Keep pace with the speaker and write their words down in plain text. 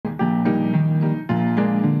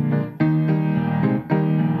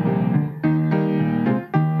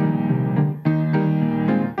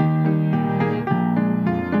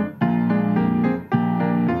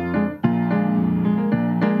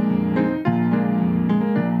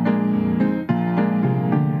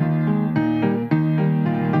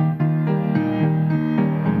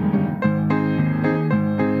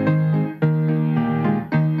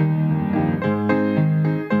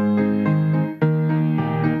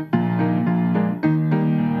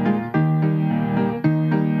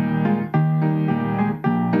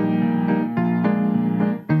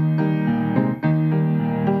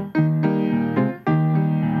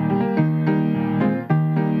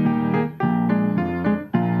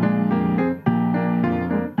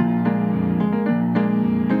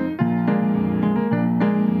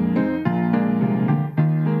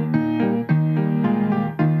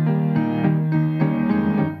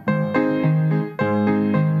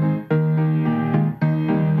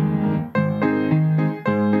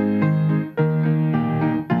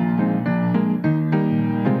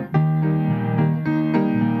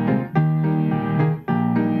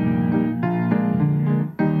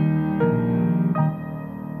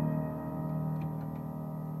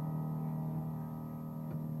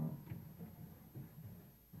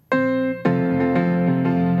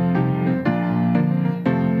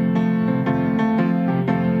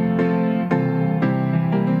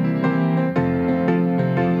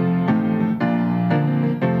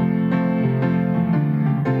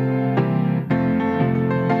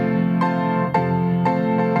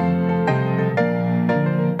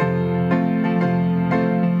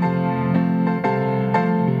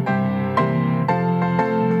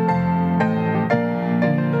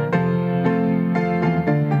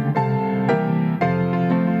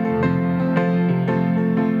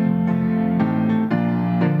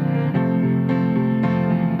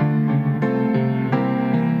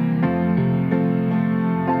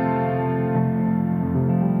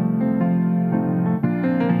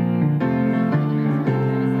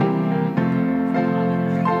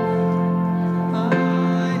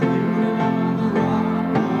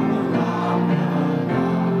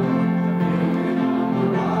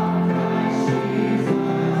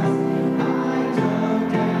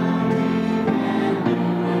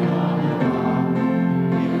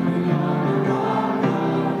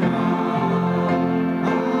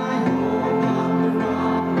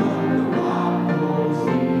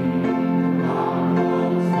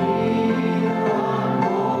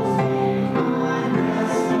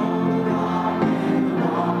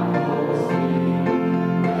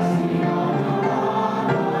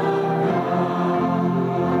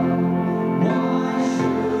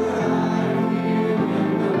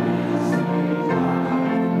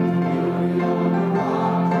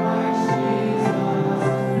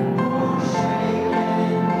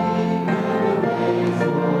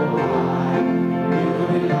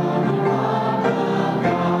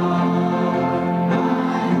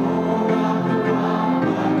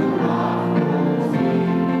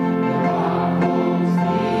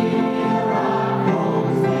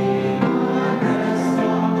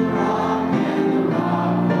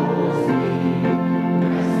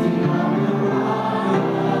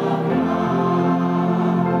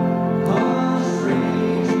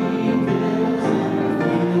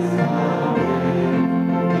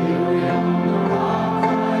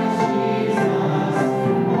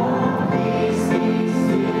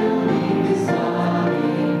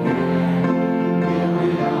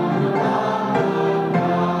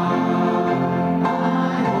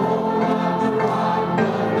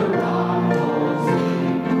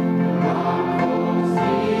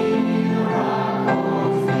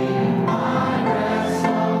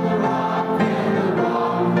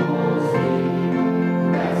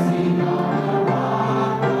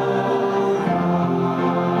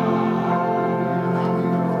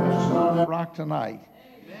rock tonight.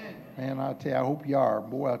 Man, I tell you, I hope you are.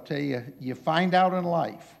 Boy, I'll tell you, you find out in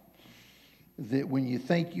life that when you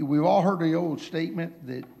think we've all heard the old statement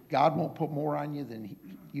that God won't put more on you than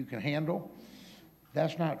you can handle.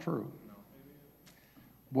 That's not true.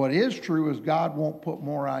 What is true is God won't put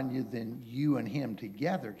more on you than you and him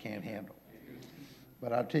together can't handle.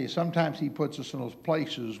 But I'll tell you, sometimes he puts us in those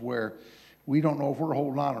places where we don't know if we're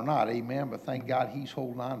holding on or not. Amen. But thank God he's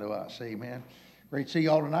holding on to us. Amen. Great to see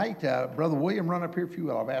you all tonight. Brother William, run up here if you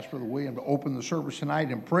will. I've asked Brother William to open the service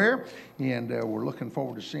tonight in prayer, and we're looking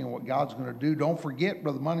forward to seeing what God's going to do. Don't forget,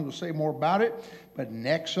 Brother Money will say more about it, but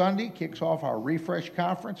next Sunday kicks off our Refresh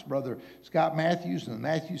Conference. Brother Scott Matthews and the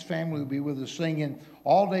Matthews family will be with us singing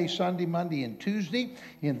all day Sunday, Monday, and Tuesday.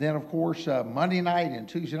 And then, of course, Monday night and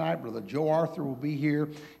Tuesday night, Brother Joe Arthur will be here,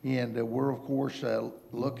 and we're, of course,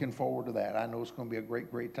 looking forward to that. I know it's going to be a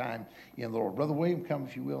great, great time in the Lord. Brother William, come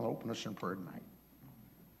if you will and open us in prayer tonight.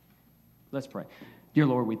 Let's pray. Dear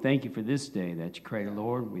Lord, we thank you for this day that you created,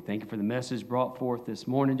 Lord. We thank you for the message brought forth this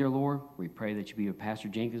morning, dear Lord. We pray that you be with Pastor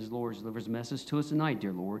Jenkins, Lord, as he delivers a message to us tonight,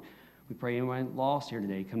 dear Lord. We pray anyone lost here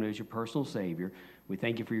today come to as your personal Savior. We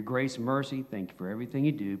thank you for your grace and mercy. Thank you for everything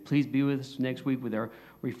you do. Please be with us next week with our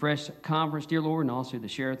Refresh Conference, dear Lord, and also the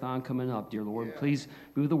Share-a-thon coming up, dear Lord. Yeah. Please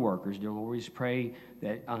be with the workers, dear Lord. We just pray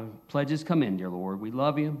that pledges come in, dear Lord. We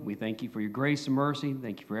love you. We thank you for your grace and mercy.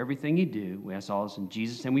 Thank you for everything you do. We ask all this in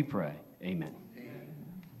Jesus' name we pray. Amen.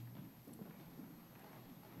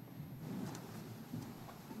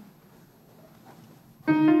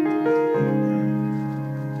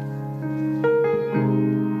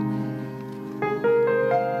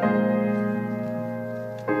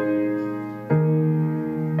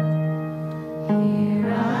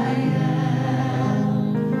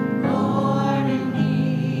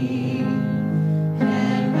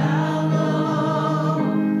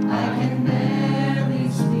 I can barely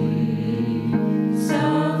speak.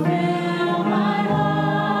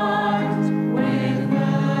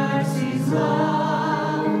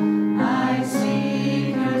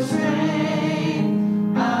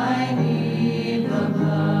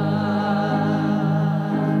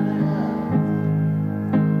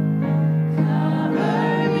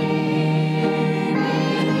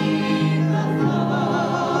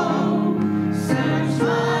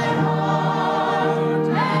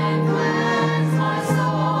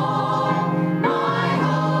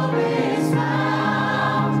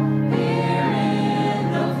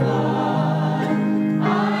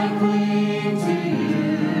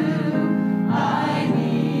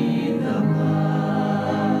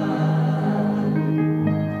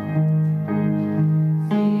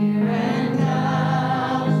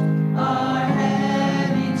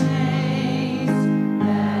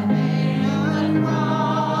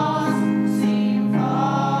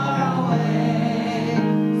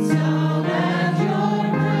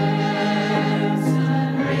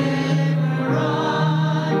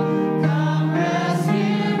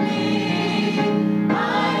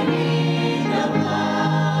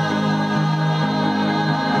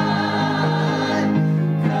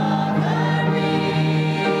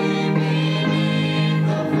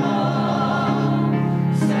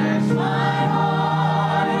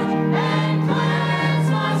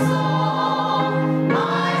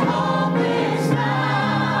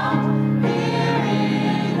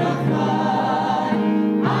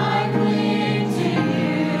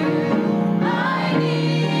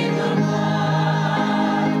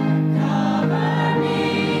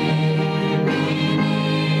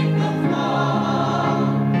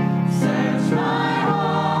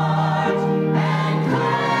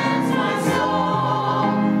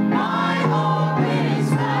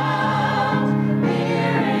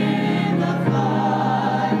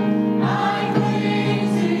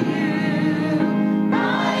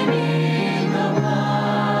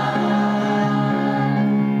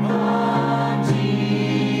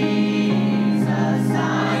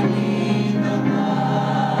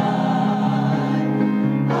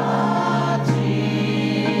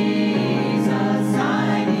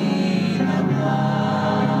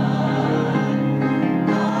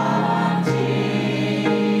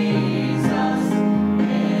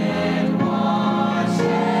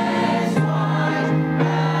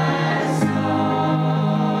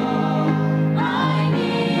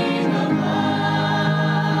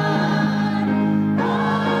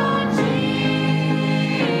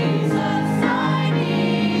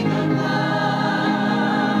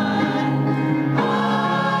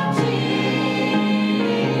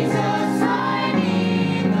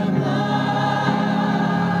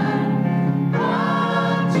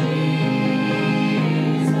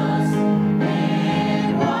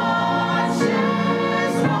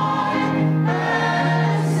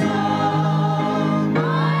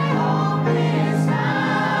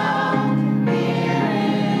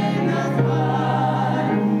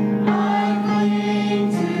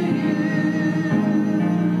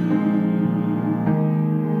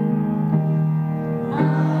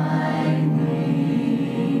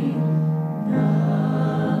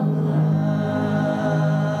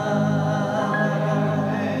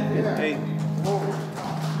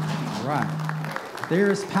 There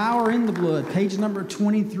is power in the blood. Page number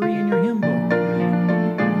 23 in your hymn book.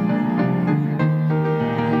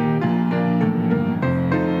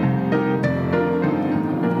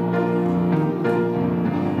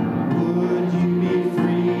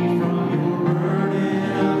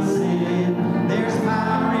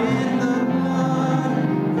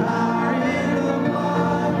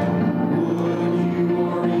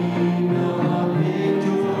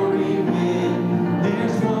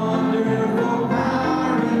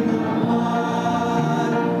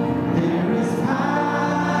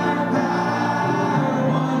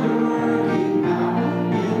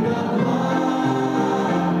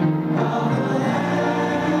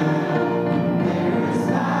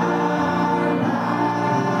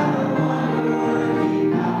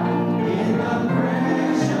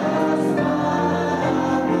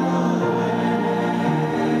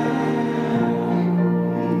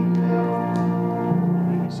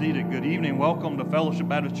 Fellowship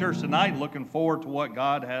Baptist Church tonight. Looking forward to what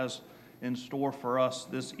God has in store for us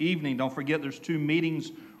this evening. Don't forget there's 2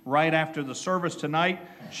 meetings right after the service tonight.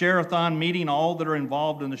 Share-a-thon meeting, all that are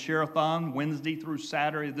involved in the Share-a-thon, Wednesday through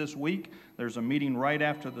Saturday this week. There's a meeting right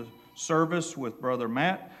after the service with Brother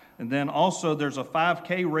Matt. And then also there's a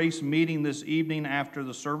 5K race meeting this evening after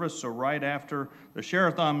the service. So right after the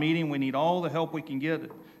Share-a-thon meeting, we need all the help we can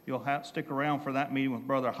get. You'll have to stick around for that meeting with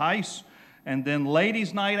Brother Heiss. And then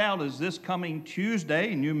Ladies' Night Out is this coming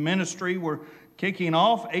Tuesday. New ministry we're kicking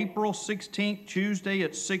off April 16th, Tuesday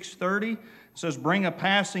at 6:30. It says, bring a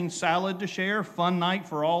passing salad to share. Fun night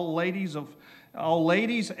for all ladies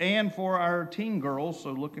and for our teen girls.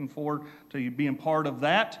 So looking forward to you being part of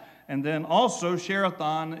that. And then also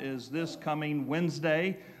Share-a-thon is this coming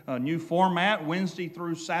Wednesday. A new format, Wednesday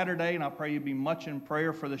through Saturday. And I pray you'd be much in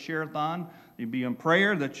prayer for the Share-a-thon. You'd be in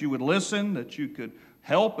prayer that you would listen, that you could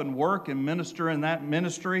help and work and minister in that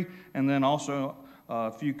ministry. And then also,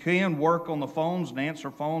 if you can, work on the phones and answer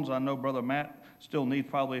phones. I know Brother Matt still needs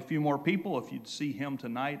probably a few more people if you'd see him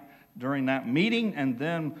tonight during that meeting. And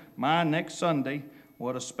then next Sunday,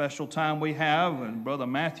 what a special time we have. And Brother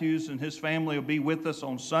Matthews and his family will be with us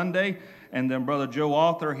on Sunday. And then Brother Joe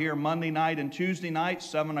Arthur here Monday night and Tuesday night,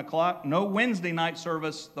 7 o'clock. No Wednesday night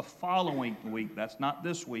service the following week. That's not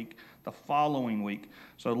this week, the following week.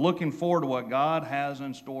 So looking forward to what God has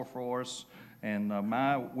in store for us. And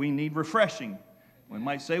we need refreshing. We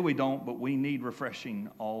might say we don't, but we need refreshing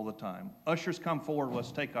all the time. Ushers, come forward.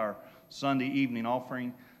 Let's take our Sunday evening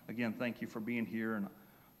offering. Again, thank you for being here and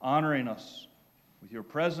honoring us with your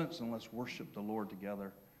presence. And let's worship the Lord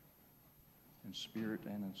together in spirit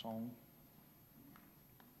and in song.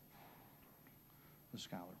 The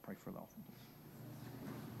scholar, pray for the offering.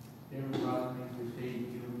 Heavenly Father, thank you for staying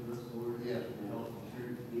here with us, Lord. Yes. To help the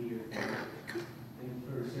church be here. Thank you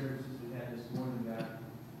for the services we had this morning, God.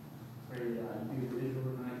 Pray that you be a visual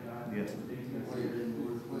tonight, God. Yes. Thank you for your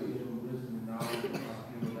Lord, for give them wisdom and knowledge and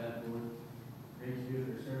handle that, Lord. Pray that you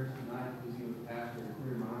do the service tonight. Please give the pastor a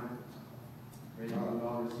clear mind. Pray that we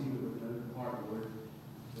all receive it with an open heart, Lord.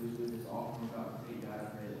 Please do this offering about the faith, God.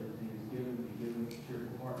 I pray that everything is given, be given with a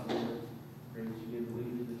cheerful heart, Lord. Pray that you give the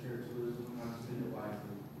leaders of the church wisdom and how to spend it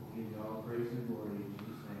wisely. We'll give you all praise and glory in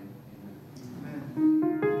Jesus' name.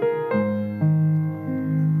 Amen.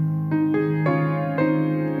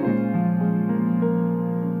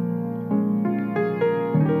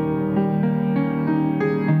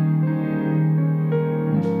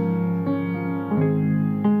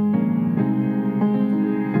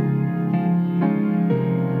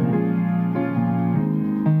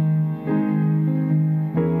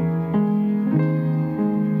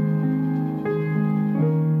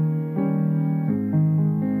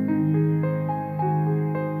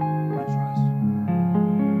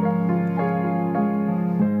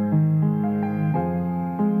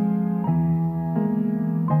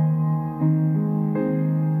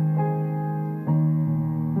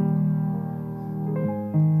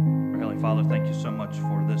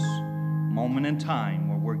 Time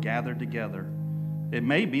where we're gathered together. It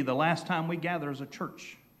may be the last time we gather as a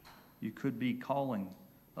church. You could be calling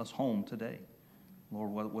us home today.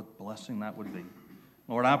 Lord, what blessing that would be.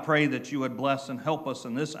 Lord, I pray that you would bless and help us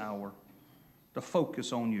in this hour to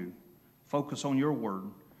focus on you, focus on your word,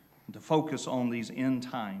 and to focus on these end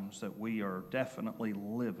times that we are definitely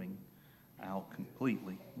living out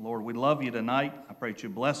completely. Lord, we love you tonight. I pray that you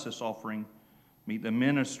bless this offering. Meet the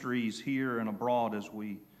ministries here and abroad as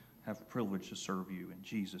we have the privilege to serve you. In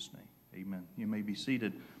Jesus' name, amen. You may be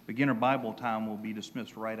seated. Beginner Bible time will be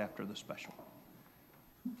dismissed right after the special.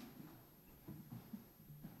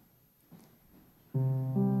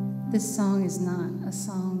 This song is not a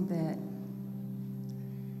song that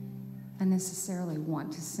I necessarily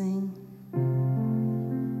want to sing.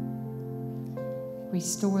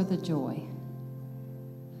 Restore the joy.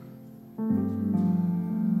 A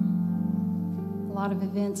lot of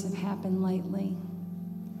events have happened lately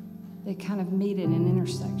that kind of meet at an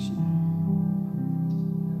intersection.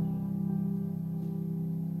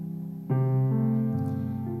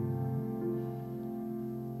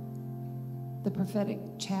 The prophetic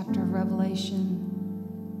chapter of Revelation,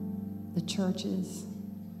 the churches,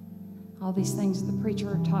 all these things the preacher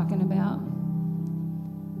are talking about,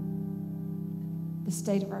 the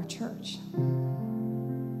state of our church,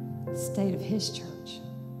 the state of his church,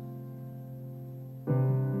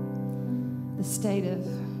 the state of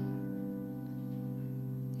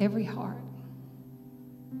every heart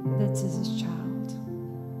that's his child,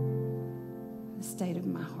 the state of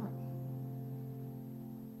my heart.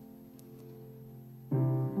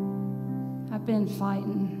 I've been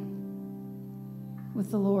fighting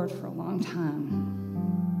with the Lord for a long time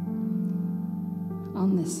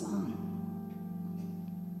on this song.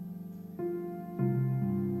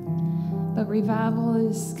 But revival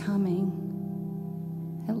is coming,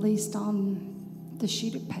 at least on the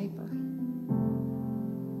sheet of paper.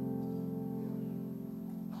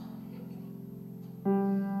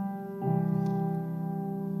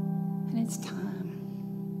 And it's time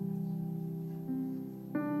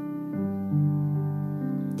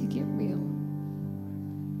to get real.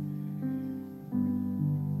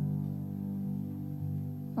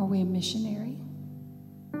 Are we a missionary?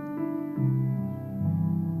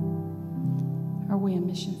 Are we a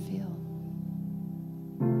mission field?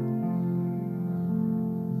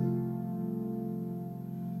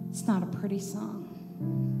 It's not a pretty song,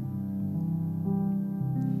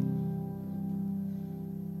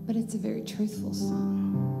 but it's a very truthful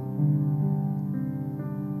song.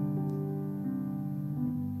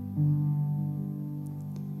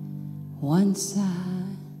 Once I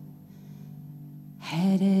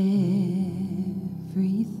had everything,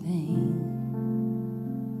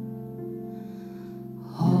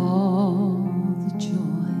 all the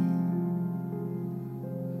joy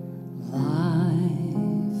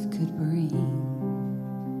life could bring.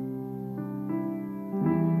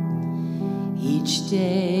 Each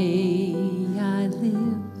day I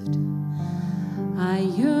lived, I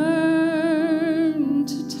yearned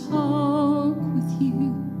to talk with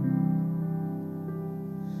you,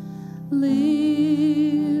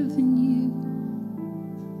 live in you,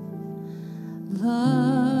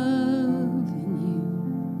 love in you.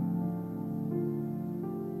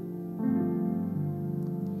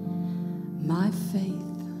 My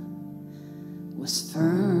faith was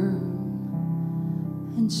firm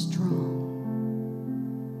and strong,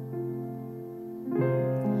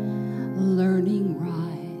 learning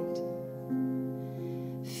right,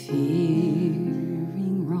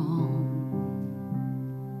 fearing wrong.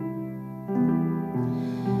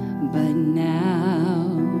 But now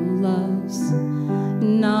love's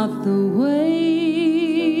not the way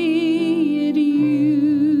it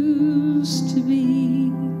used to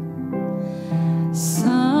be.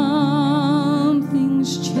 Something's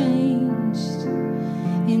changed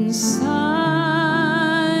inside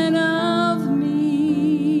of me.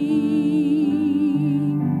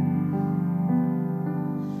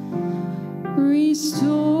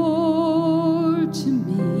 Restore to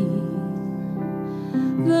me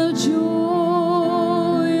the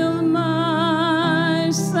joy of my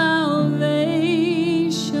salvation.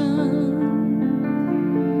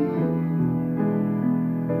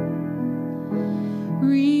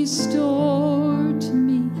 Restore to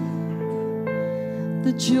me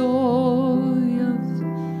the joy of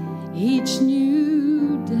each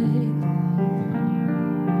new day.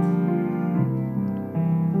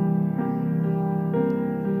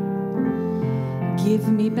 Give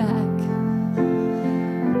me back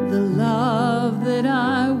the love that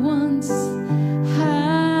I once had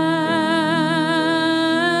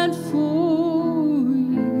for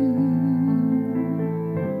you,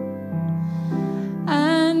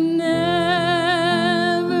 and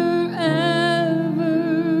never ever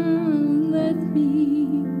let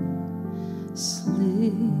me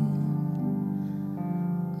slip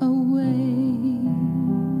away.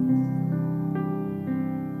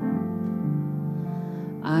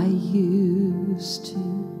 I used to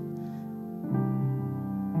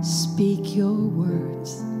speak your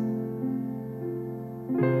words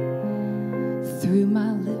through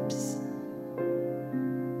my lips.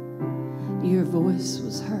 Your voice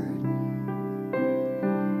was heard.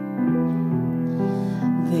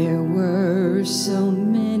 There were so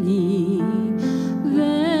many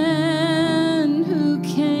then who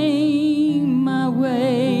came my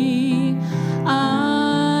way.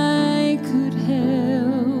 I could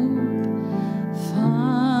help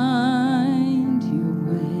find your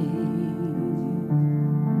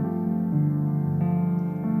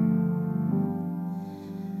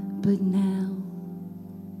But now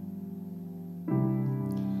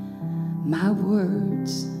my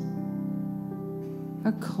words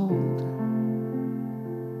are cold.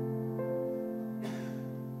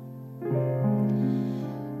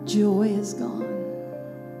 Joy is gone.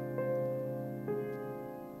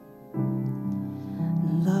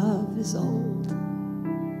 Love is old.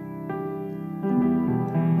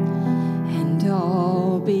 And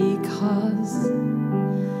all because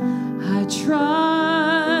I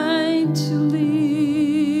tried to live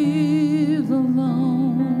alone.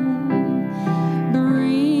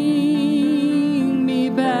 Bring me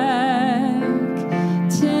back,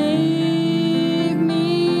 take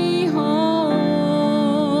me home,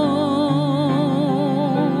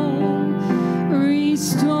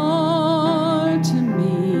 restore to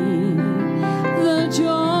me the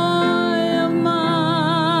joy of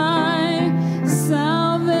my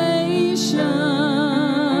salvation.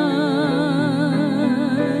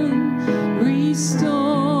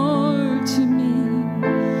 Restore to me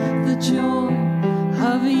the joy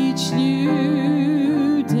of each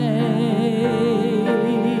new day.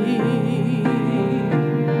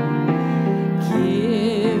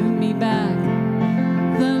 Give me back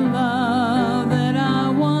the love that I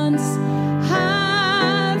once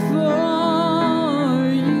had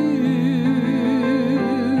for you,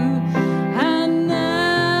 and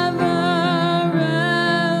never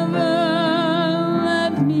ever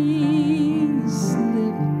let me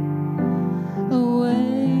slip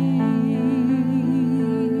away.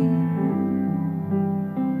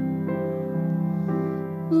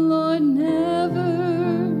 Lord,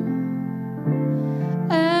 never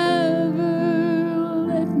ever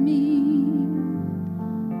let me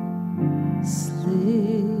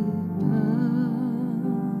slip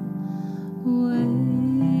away.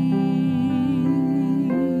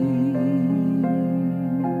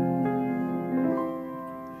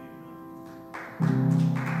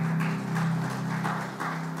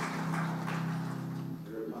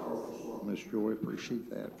 Miss Joy, appreciate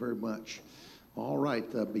that very much. All right,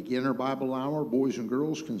 the beginner Bible hour, boys and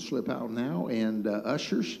girls can slip out now, and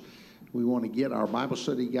ushers, we want to get our Bible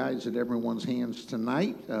study guides in everyone's hands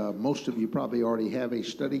tonight. Most of you probably already have a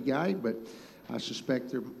study guide, but I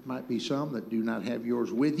suspect there might be some that do not have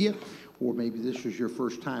yours with you, or maybe this is your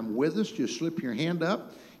first time with us. Just slip your hand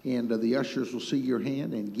up, and the ushers will see your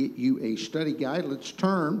hand and get you a study guide. Let's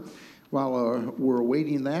turn, while we're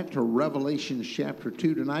awaiting that, to Revelation chapter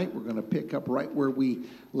 2 tonight. We're going to pick up right where we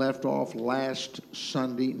left off last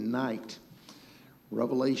Sunday night.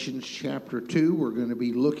 Revelation chapter 2, we're going to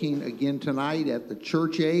be looking again tonight at the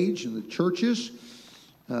church age and the churches.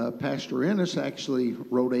 Pastor Ennis actually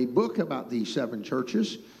wrote a book about these 7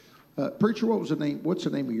 churches. Preacher, what's the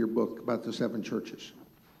name of your book about the 7 churches?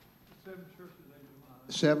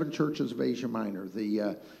 7 Churches of Asia Minor.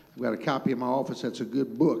 I've got a copy in my office. That's a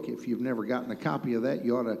good book. If you've never gotten a copy of that,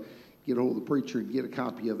 you ought to get a hold of the preacher and get a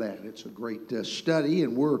copy of that. It's a great study,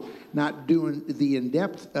 and we're not doing the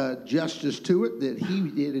in-depth justice to it that he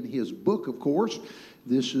did in his book, of course.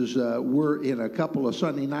 This is, we're in a couple of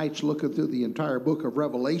Sunday nights looking through the entire book of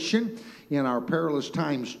Revelation in our Perilous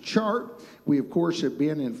Times chart. We, of course, have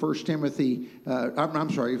been in 2 Timothy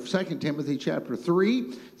chapter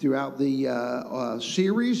 3 throughout the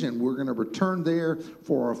series, and we're going to return there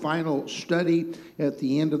for our final study at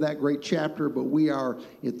the end of that great chapter. But we are,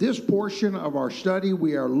 at this portion of our study,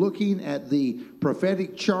 we are looking at the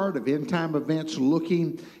prophetic chart of end-time events,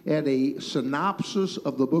 looking at a synopsis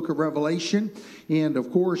of the book of Revelation. And,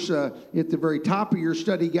 of course, at the very top of your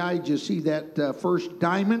study guide, you see that first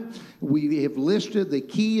diamond. We have listed the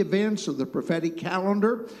key events of the prophetic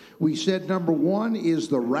calendar. We said number 1 is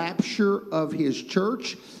the rapture of his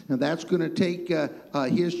church, and that's going to take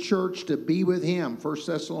his church to be with him, 1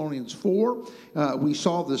 Thessalonians 4. We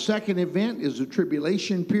saw the second event is the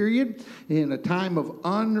tribulation period in a time of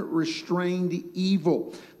unrestrained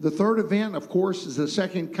evil. The third event, of course, is the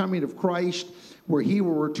second coming of Christ, where he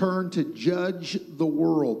will return to judge the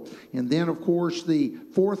world. And then, of course, the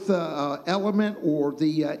fourth element or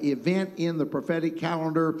the event in the prophetic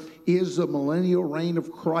calendar is the millennial reign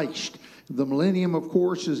of Christ. The millennium, of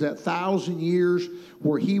course, is that 1,000 years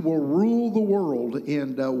where he will rule the world.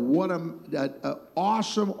 And what an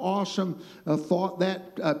awesome thought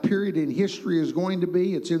that period in history is going to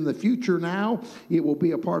be. It's in the future now. It will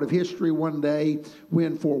be a part of history one day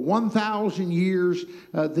when for 1,000 years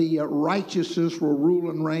the righteousness will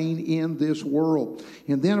rule and reign in this world.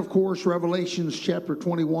 And then, of course, Revelations chapter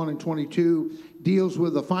 21 and 22 deals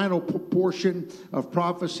with the final portion of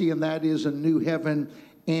prophecy, and that is a new heaven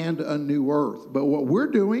and a new earth. But what we're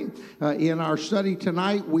doing in our study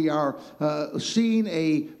tonight, we are seeing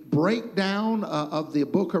a breakdown of the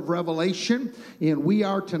book of Revelation, and we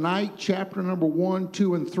are tonight chapter number 1,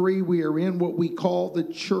 2, and 3. We are in what we call the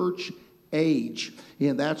church age,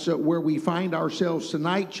 and that's where we find ourselves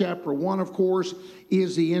tonight. Chapter 1, of course,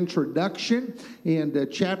 is the introduction, and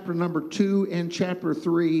chapter number 2 and chapter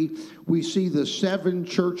 3, we see the 7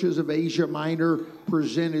 churches of Asia Minor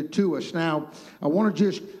presented to us. Now, I want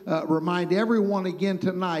to just remind everyone again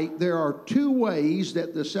tonight, there are 2 ways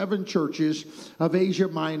that the 7 churches of Asia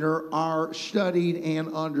Minor are studied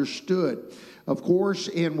and understood. Of course,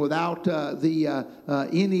 and without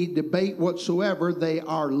any debate whatsoever, they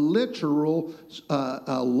are literal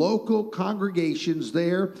local congregations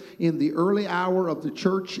there in the early hour of the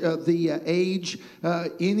church of the age.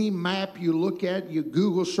 Any map you look at, you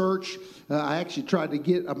Google search. I actually tried to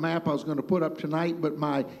get a map I was going to put up tonight, but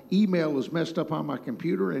my email is messed up on my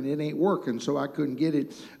computer and it ain't working, so I couldn't get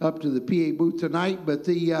it up to the PA booth tonight. But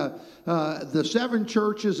the 7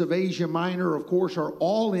 churches of Asia Minor, of course, are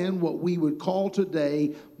all in what we would call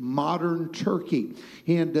today modern Turkey.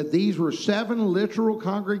 And these were 7 literal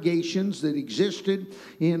congregations that existed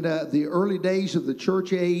in the early days of the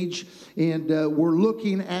church age. And we're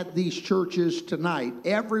looking at these churches tonight.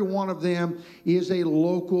 Every one of them is a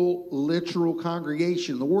local literal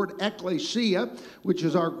congregation. The word ecclesia, which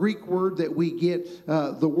is our Greek word that we get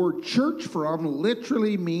the word church from,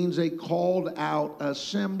 literally means a called out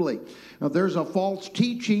assembly. Now, there's a false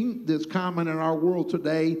teaching that's common in our world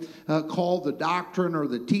today called the doctrine or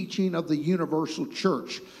the teaching of the universal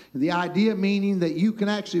church. The idea meaning that you can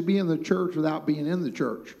actually be in the church without being in the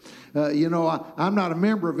church. I'm not a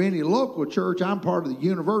member of any local church. I'm part of the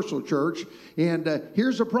universal church. And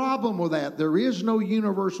here's the problem with that. There is no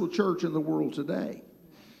universal church in the world today.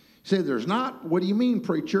 Say there's not? What do you mean,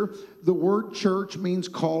 preacher? The word church means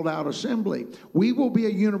called out assembly. We will be a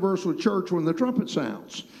universal church when the trumpet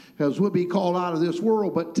sounds, because we'll be called out of this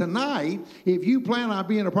world. But tonight, if you plan on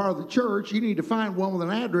being a part of the church, you need to find one with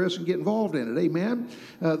an address and get involved in it. Amen?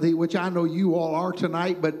 Which I know you all are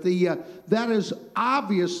tonight. But that is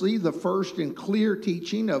obviously the first and clear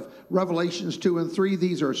teaching of Revelations 2 and 3.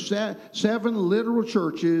 These are 7 literal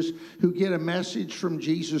churches who get a message from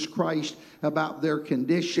Jesus Christ about their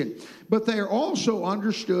condition. But they are also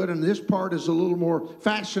understood, and this part is a little more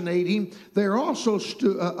fascinating, they are also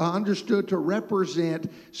understood to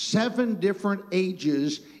represent 7 different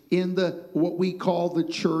ages in what we call the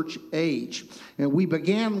church age. And we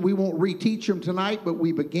won't reteach them tonight, but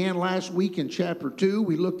we began last week in chapter 2.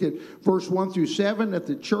 We looked at verse 1 through 7 at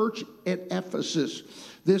the church at Ephesus.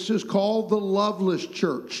 This is called the loveless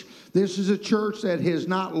church. This is a church that has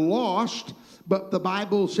not lost, but the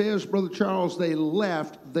Bible says, Brother Charles, they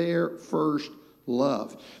left their first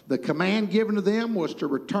love. The command given to them was to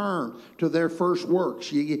return to their first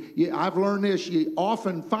works. I've learned this. You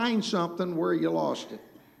often find something where you lost it.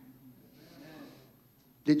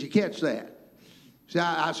 Did you catch that? See,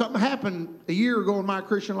 something happened a year ago in my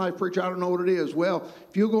Christian life, preacher. I don't know what it is. Well,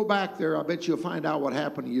 if you'll go back there, I bet you'll find out what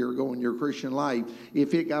happened a year ago in your Christian life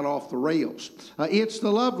if it got off the rails. It's the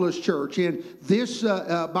loveless church, and this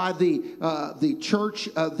by the church,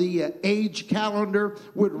 the age calendar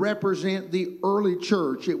would represent the early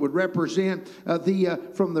church. It would represent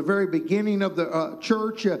from the very beginning of the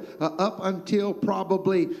church up until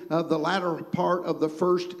probably the latter part of the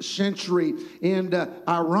 1st century. And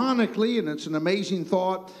ironically, and it's an amazing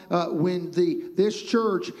thought, when this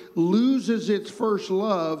church loses its first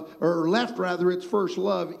love, or left rather its first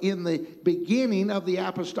love, in the beginning of the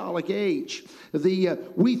apostolic age.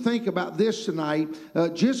 We think about this tonight.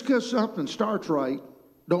 Just because something starts right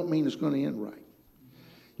don't mean it's going to end right.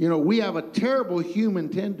 You know, we have a terrible human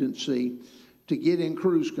tendency to get in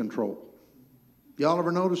cruise control. Y'all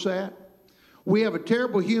ever notice that? We have a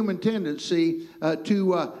terrible human tendency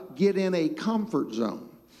to get in a comfort zone.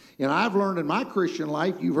 And I've learned in my Christian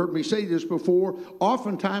life, you've heard me say this before,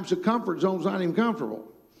 oftentimes the comfort zone's not even comfortable,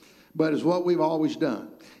 but it's what we've always done.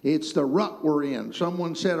 It's the rut we're in.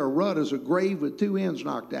 Someone said a rut is a grave with 2 ends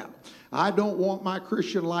knocked out. I don't want my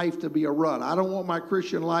Christian life to be a rut. I don't want my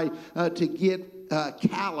Christian life to get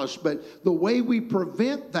callous, but the way we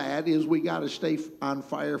prevent that is we got to stay on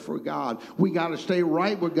fire for God. We got to stay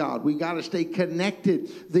right with God. We got to stay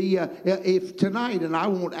connected. If tonight, and I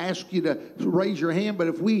won't ask you to raise your hand, but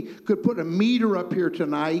if we could put a meter up here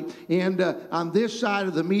tonight, and on this side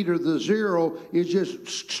of the meter, the 0 is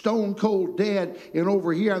just stone cold dead, and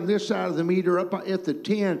over here on this side of the meter, up at the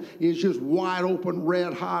 10, is just wide open,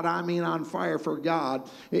 red hot, I mean on fire for God.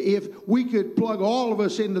 If we could plug all of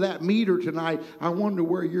us into that meter tonight, I wonder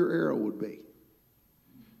where your arrow would be.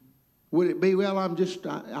 Would it be, well,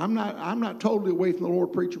 I'm not totally away from the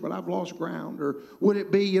Lord, preacher, but I've lost ground? Or would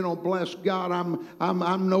it be, bless God,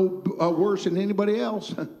 I'm no worse than anybody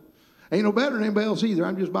else? Ain't no better than anybody else either.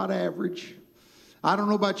 I'm just about average. I don't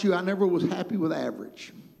know about you. I never was happy with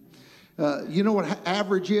average. You know what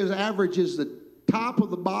average is? Average is the top of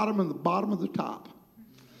the bottom and the bottom of the top.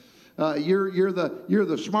 You're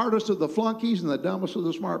the smartest of the flunkies and the dumbest of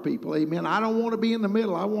the smart people. Amen. I don't want to be in the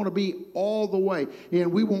middle. I want to be all the way.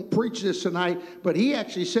 And we won't preach this tonight, but he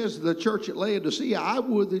actually says to the church at Laodicea, I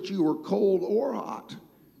would that you were cold or hot.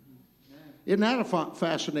 Isn't that a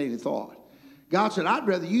fascinating thought? God said, I'd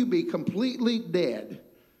rather you be completely dead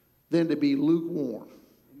than to be lukewarm.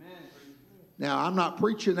 Now, I'm not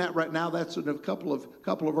preaching that right now. That's in a couple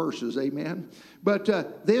of verses, amen. But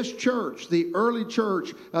this church, the early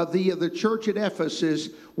church, the church at Ephesus,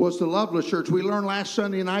 was the loveless church. We learned last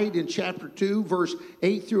Sunday night in chapter 2, verse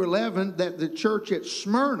 8 through 11, that the church at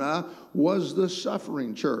Smyrna was the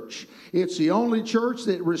suffering church. It's the only church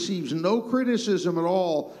that receives no criticism at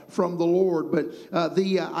all from the Lord. But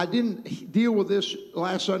I didn't deal with this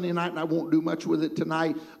last Sunday night, and I won't do much with it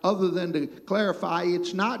tonight, other than to clarify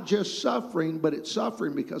it's not just suffering, but it's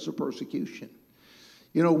suffering because of persecution.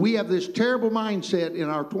 We have this terrible mindset in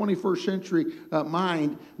our 21st century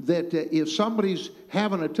mind that if somebody's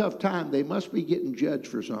having a tough time, they must be getting judged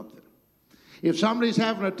for something. If somebody's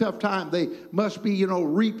having a tough time, they must be,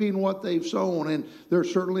 reaping what they've sown. And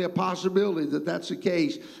there's certainly a possibility that that's the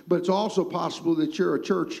case. But it's also possible that you're a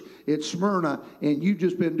church at Smyrna and you've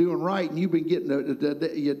just been doing right and you've been getting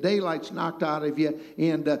your daylights knocked out of you.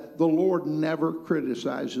 And the Lord never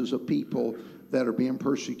criticizes a people that are being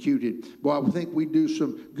persecuted. Well, I think we do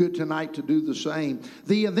some good tonight to do the same.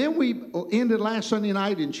 Then we ended last Sunday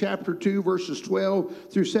night in chapter 2, verses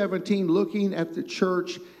 12 through 17, looking at the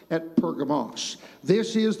church at Pergamos.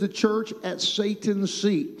 This is the church at Satan's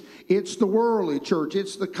seat. It's the worldly church.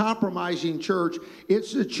 It's the compromising church.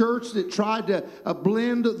 It's the church that tried to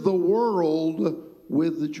blend the world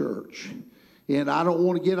with the church. And I don't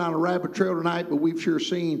want to get on a rabbit trail tonight, but we've sure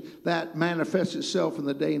seen that manifest itself in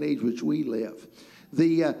the day and age which we live.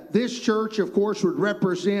 This church, of course, would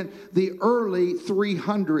represent the early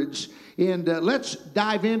 300s. And let's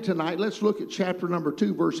dive in tonight. Let's look at chapter number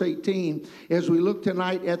 2, verse 18, as we look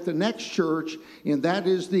tonight at the next church, and that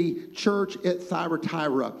is the church at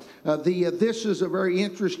Thyatira. This is a very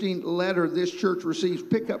interesting letter this church receives.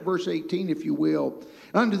 Pick up verse 18, if you will.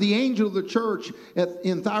 Unto the angel of the church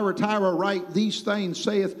in Thyatira write, these things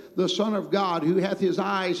saith the Son of God, who hath his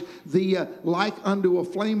eyes like unto a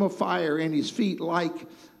flame of fire, and his feet like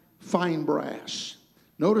fine brass.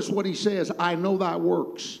 Notice what he says, I know thy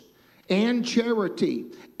works, and charity,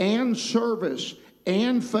 and service,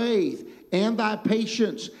 and faith, and thy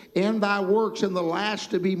patience, and thy works, and the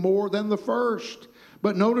last to be more than the first.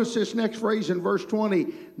 But notice this next phrase in verse 20,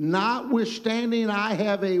 notwithstanding I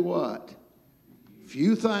have a what?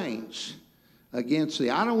 Few things against thee.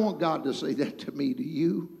 I don't want God to say that to me, do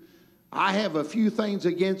you? I have a few things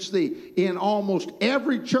against thee. In almost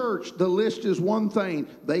every church, the list is one thing.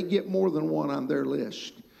 They get more than one on their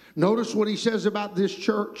list. Notice what he says about this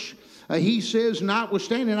church. He says,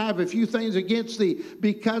 notwithstanding, I have a few things against thee,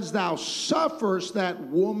 because thou sufferest that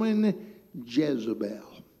woman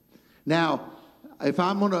Jezebel. Now, if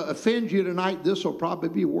I'm going to offend you tonight, this will probably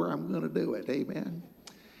be where I'm going to do it. Amen.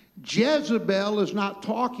 Jezebel is not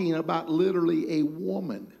talking about literally a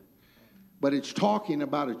woman, but it's talking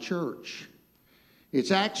about a church.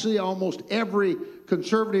 It's actually almost every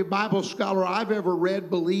conservative Bible scholar I've ever read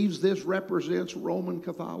believes this represents Roman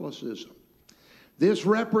Catholicism. This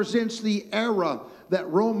represents the era that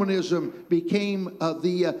Romanism became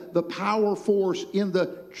the power force in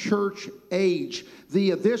the church age.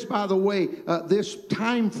 This, by the way, this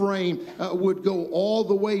time frame would go all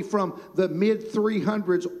the way from the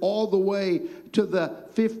mid-300s all the way to the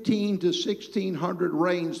 15 to 1600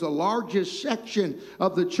 range. The largest section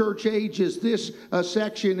of the church age is this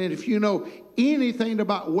section, and if you know anything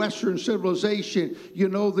about Western civilization, you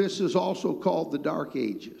know this is also called the Dark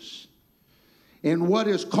Ages. And what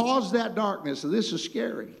has caused that darkness, and this is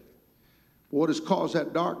scary, what has caused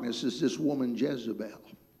that darkness is this woman Jezebel.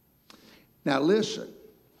 Now listen,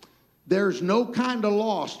 there's no kind of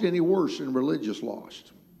lost any worse than religious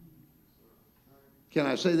lost. Can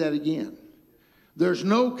I say that again? There's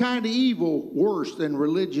no kind of evil worse than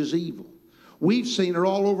religious evil. We've seen it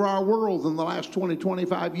all over our world in the last 20,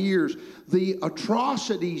 25 years. The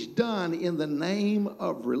atrocities done in the name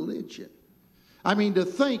of religion. I mean, to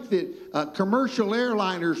think that commercial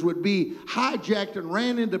airliners would be hijacked and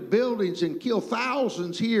ran into buildings and kill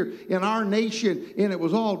thousands here in our nation, and it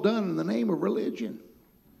was all done in the name of religion.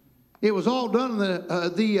 It was all done in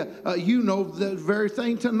the very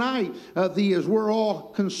thing tonight. As we're all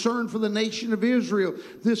concerned for the nation of Israel,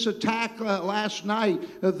 this attack last night,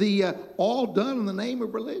 all done in the name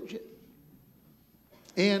of religion.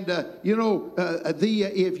 And,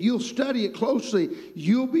 if you'll study it closely,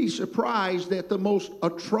 you'll be surprised that the most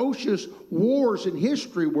atrocious wars in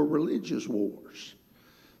history were religious wars.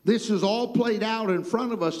 This is all played out in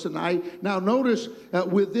front of us tonight. Now notice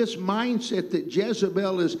with this mindset that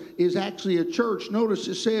Jezebel is actually a church, notice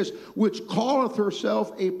it says, which calleth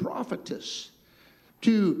herself a prophetess,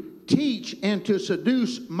 to teach and to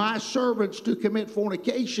seduce my servants to commit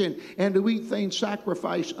fornication and to eat things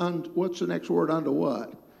sacrificed what's the next word? Unto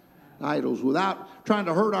what? Idols. Without trying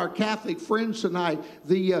to hurt our Catholic friends tonight,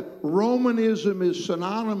 the Romanism is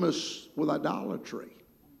synonymous with idolatry.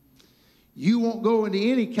 You won't go into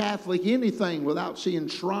any Catholic anything without seeing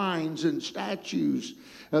shrines and statues.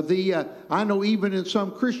 I know even in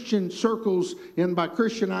some Christian circles, and by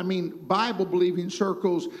Christian I mean Bible-believing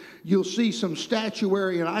circles, you'll see some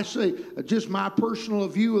statuary. And I say, just my personal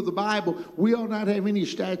view of the Bible, we ought not have any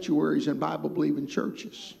statuaries in Bible-believing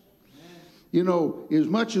churches. You know, as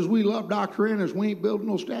much as we love Dr. Ennis, we ain't building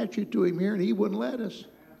no statue to him here, and he wouldn't let us.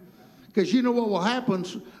 Because you know what will happen?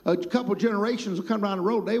 A couple generations will come down the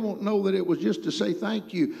road. They won't know that it was just to say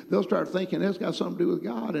thank you. They'll start thinking that's got something to do with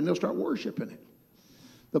God, and they'll start worshiping it.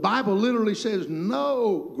 The Bible literally says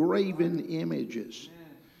no graven images.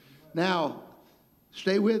 Now,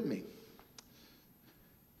 stay with me.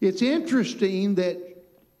 It's interesting that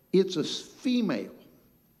it's a female.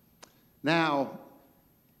 Now,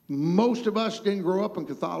 most of us didn't grow up in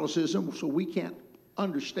Catholicism, so we can't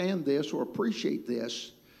understand this or appreciate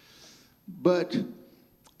this. But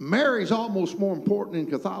Mary's almost more important in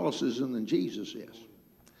Catholicism than Jesus is.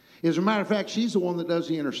 As a matter of fact, she's the one that does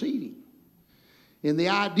the interceding. And the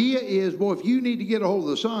idea is, boy, if you need to get a hold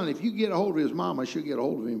of the son, if you get a hold of his mama, she'll get a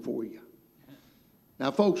hold of him for you.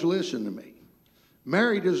 Now, folks, listen to me.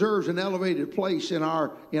 Mary deserves an elevated place in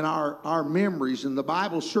our memories, and the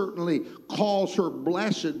Bible certainly calls her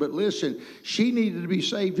blessed. But listen, she needed to be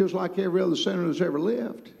saved just like every other sinner that's ever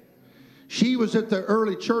lived. She was at the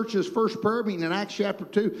early church's first prayer meeting in Acts chapter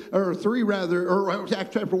 2, or 3 rather, or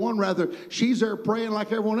Acts chapter 1 rather. She's there praying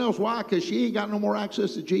like everyone else. Why? Because she ain't got no more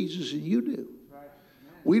access to Jesus than you do.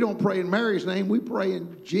 We don't pray in Mary's name. We pray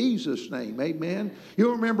in Jesus' name. Amen.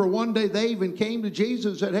 You'll remember one day they even came to Jesus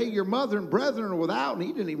and said, hey, your mother and brethren are without. And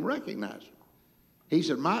he didn't even recognize them. He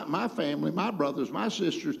said, my family, my brothers, my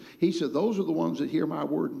sisters, he said, those are the ones that hear my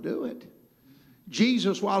word and do it.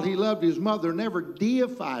 Jesus, while he loved his mother, never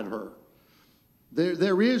deified her.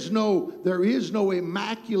 There is no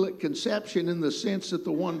immaculate conception in the sense that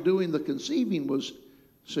the one doing the conceiving was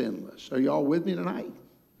sinless. Are you all with me tonight?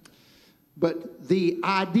 But the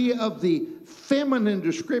idea of the feminine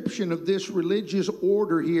description of this religious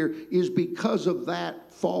order here is because of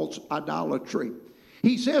that false idolatry.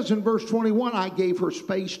 He says in verse 21, I gave her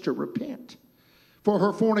space to repent for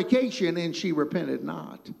her fornication, and she repented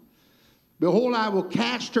not. Behold, I will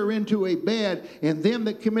cast her into a bed, and them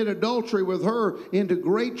that commit adultery with her into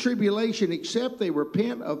great tribulation, except they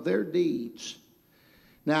repent of their deeds.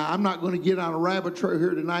 Now, I'm not going to get on a rabbit trail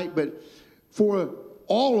here tonight, but for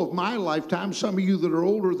all of my lifetime, some of you that are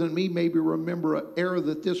older than me maybe remember an era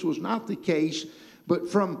that this was not the case. But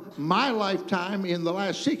from my lifetime, in the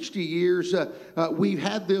last 60 years, we've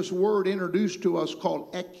had this word introduced to us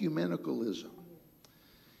called ecumenicalism.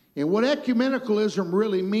 And what ecumenicalism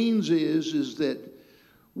really means is that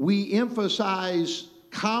we emphasize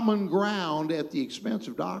common ground at the expense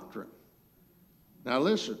of doctrine. Now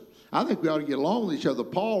listen, I think we ought to get along with each other.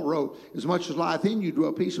 Paul wrote, as much as lieth in you,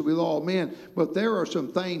 dwell peaceably with all men. But there are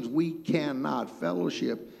some things we cannot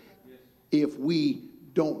fellowship if we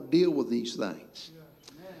don't deal with these things.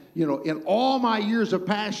 You know, in all my years of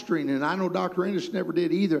pastoring, and I know Dr. Ennis never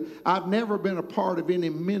did either, I've never been a part of any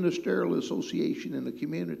ministerial association in the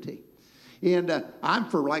community. And I'm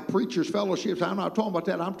for like preachers' fellowships. I'm not talking about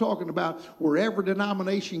that. I'm talking about where every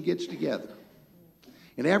denomination gets together.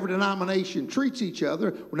 And every denomination treats each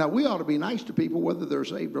other. Now, we ought to be nice to people, whether they're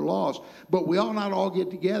saved or lost. But we ought not all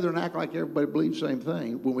get together and act like everybody believes the same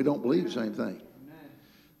thing when we don't believe the same thing.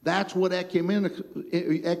 That's what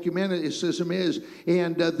ecumenicism is.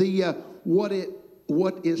 And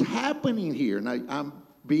what is happening here, now I'm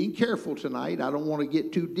being careful tonight. I don't want to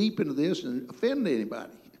get too deep into this and offend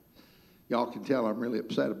anybody. Y'all can tell I'm really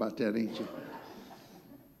upset about that, ain't you?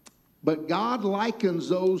 But God likens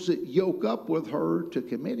those that yoke up with her to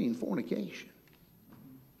committing fornication.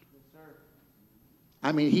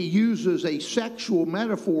 I mean, he uses a sexual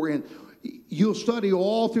metaphor, and You'll study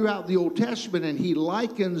all throughout the Old Testament, and he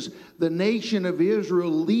likens the nation of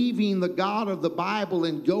Israel leaving the God of the Bible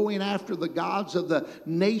and going after the gods of the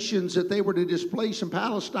nations that they were to displace in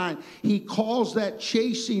Palestine. He calls that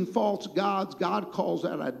chasing false gods. God calls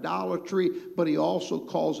that idolatry, but he also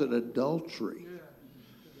calls it adultery.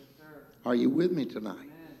 Are you with me tonight?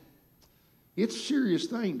 It's a serious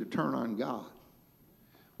thing to turn on God.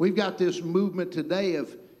 We've got this movement today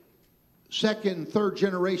of second and third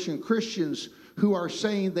generation Christians who are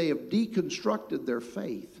saying they have deconstructed their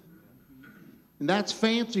faith. And that's a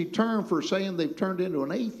fancy term for saying they've turned into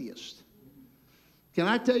an atheist. Can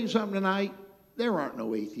I tell you something tonight? There aren't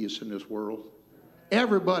no atheists in this world.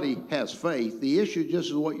 Everybody has faith. The issue just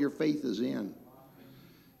is what your faith is in.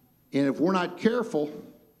 And if we're not careful,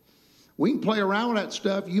 we can play around with that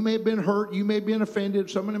stuff. You may have been hurt. You may have been offended.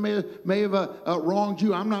 Somebody may have wronged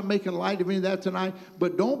you. I'm not making light of any of that tonight.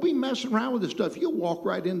 But don't be messing around with this stuff. You'll walk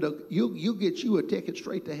right into, you'll get you a ticket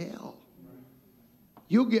straight to hell.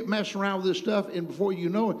 You'll get messing around with this stuff, and before you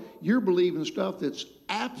know it, you're believing stuff that's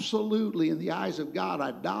absolutely, in the eyes of God,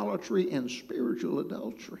 idolatry and spiritual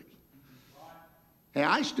adultery. Hey,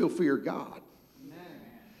 I still fear God.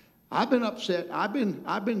 I've been upset. I've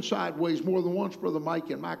been sideways more than once, Brother Mike,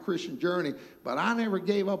 in my Christian journey, but I never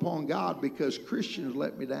gave up on God because Christians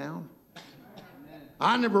let me down.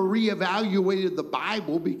 I never reevaluated the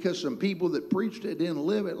Bible because some people that preached it didn't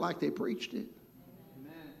live it like they preached it.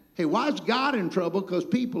 Hey, why is God in trouble? Because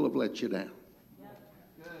people have let you down.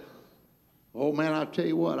 Oh, man, I tell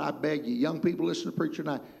you what, I beg you, young people listen to preacher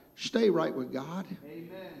tonight, stay right with God. Amen.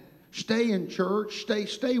 Stay in church.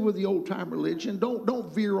 Stay with the old-time religion.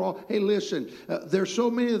 Don't veer off. Hey, listen, there's so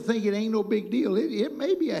many that think it ain't no big deal. It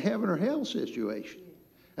may be a heaven or hell situation.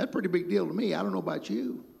 That's a pretty big deal to me. I don't know about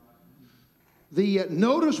you.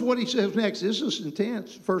 Notice what he says next. This is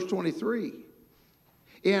intense. Verse 23.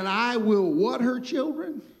 And I will what her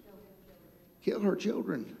children? Kill her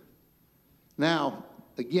children. Now,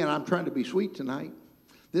 again, I'm trying to be sweet tonight.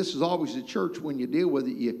 This is always the church when you deal with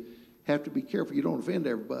it. You have to be careful you don't offend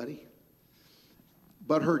everybody.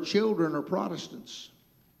 But her children are Protestants.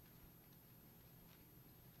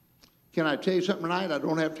 Can I tell you something tonight? I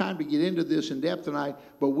don't have time to get into this in depth tonight,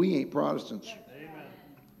 but we ain't Protestants. Amen.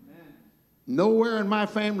 Nowhere in my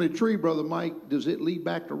family tree, Brother Mike, does it lead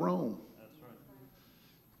back to Rome. That's right.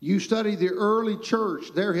 You study the early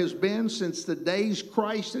church. There has been, since the days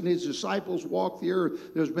Christ and his disciples walked the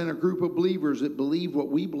earth, there's been a group of believers that believe what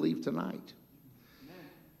we believe tonight.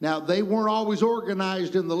 Now, they weren't always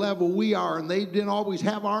organized in the level we are, and they didn't always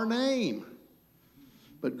have our name.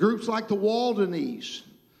 But groups like the Waldenese,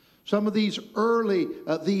 some of these early,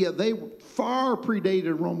 they far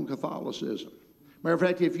predated Roman Catholicism. Matter of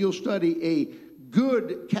fact, if you'll study a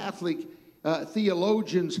good Catholic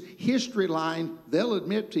theologian's history line, they'll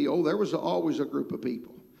admit to you, there was always a group of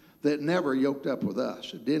people that never yoked up with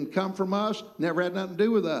us. It didn't come from us, never had nothing to do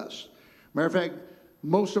with us. Matter of fact,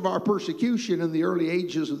 most of our persecution in the early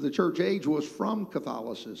ages of the church age was from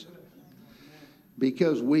Catholicism.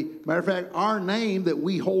 Because matter of fact, our name that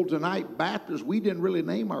we hold tonight, Baptists, we didn't really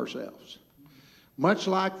name ourselves. Much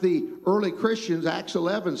like the early Christians, Acts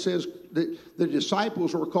 11 says that the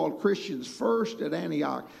disciples were called Christians first at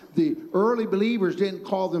Antioch. The early believers didn't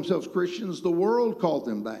call themselves Christians, the world called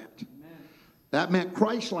them that. That meant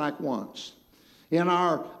Christ-like ones. In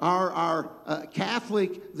our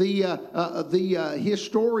Catholic, the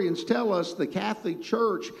historians tell us the Catholic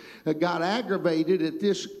Church got aggravated at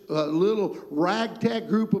this little ragtag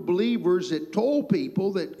group of believers that told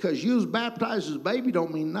people that because you was baptized as a baby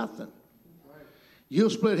don't mean nothing. You'll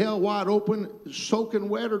split hell wide open, soaking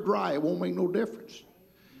wet or dry. It won't make no difference.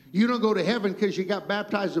 You don't go to heaven because you got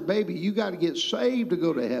baptized as a baby. You got to get saved to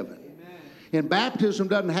go to heaven. And baptism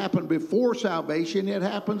doesn't happen before salvation. It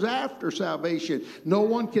happens after salvation. No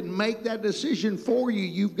one can make that decision for you.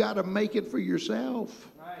 You've got to make it for yourself.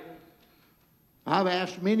 Right. I've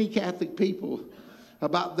asked many Catholic people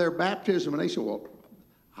about their baptism, and they say, well,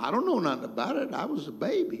 I don't know nothing about it. I was a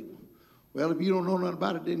baby. Well, if you don't know nothing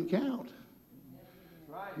about it, it didn't count.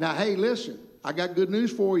 Right. Now, hey, listen, I got good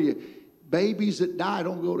news for you. Babies that die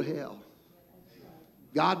don't go to hell.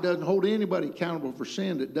 God doesn't hold anybody accountable for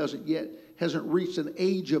sin that hasn't reached an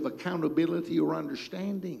age of accountability or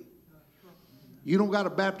understanding. You don't got to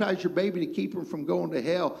baptize your baby to keep him from going to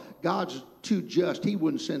hell. God's too just. He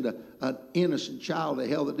wouldn't send an innocent child to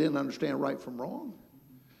hell that didn't understand right from wrong.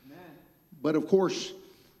 Amen. But of course,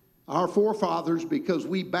 our forefathers, because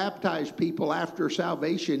we baptized people after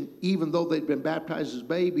salvation, even though they'd been baptized as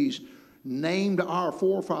babies, named our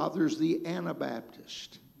forefathers the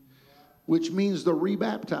Anabaptist, which means the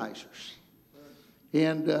rebaptizers.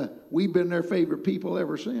 And we've been their favorite people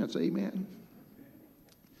ever since. Amen.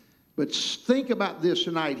 But think about this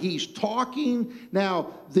tonight. He's talking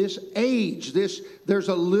now, this age, there's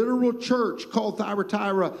a literal church called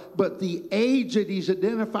Thyatira, but the age that he's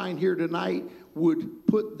identifying here tonight would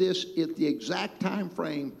put this at the exact time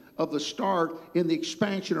frame of the start in the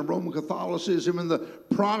expansion of Roman Catholicism and the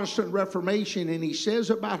Protestant Reformation. And he says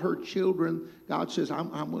about her children, God says, I'm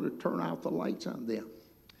going to turn out the lights on them.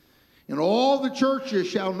 And all the churches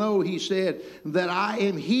shall know, he said, that I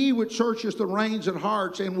am he which searcheth the reins and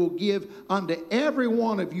hearts, and will give unto every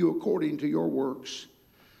one of you according to your works.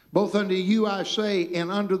 Both unto you I say,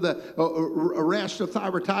 and unto the rest of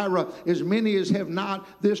Thyatira, as many as have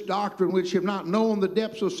not this doctrine, which have not known the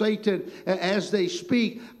depths of Satan as they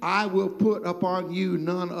speak, I will put upon you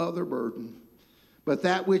none other burden, but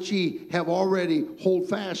that which ye have already hold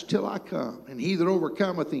fast till I come. And he that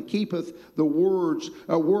overcometh and keepeth the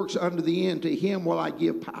works unto the end, to him will I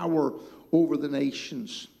give power over the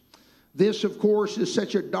nations. This, of course, is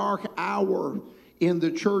such a dark hour in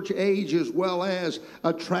the church age, as well as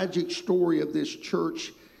a tragic story of this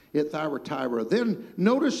church at Thyatira. Then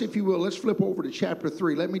notice, if you will, let's flip over to chapter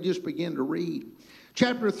 3. Let me just begin to read.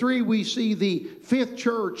 Chapter 3, we see the fifth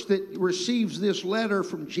church that receives this letter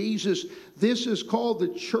from Jesus. This is called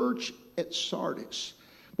the church at Sardis.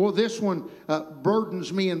 Well, this one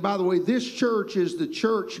burdens me. And by the way, this church is the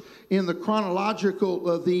church in the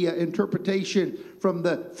chronological the interpretation from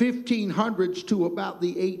the 1500s to about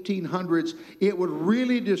the 1800s. It would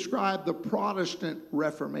really describe the Protestant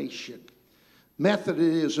Reformation.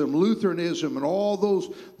 Methodism, Lutheranism, and all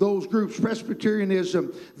those groups,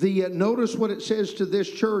 Presbyterianism. Notice what it says to this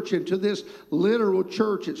church and to this literal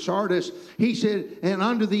church at Sardis. He said, and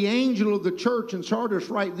unto the angel of the church in Sardis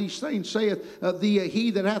write these things, saith he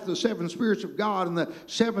that hath the seven spirits of God and the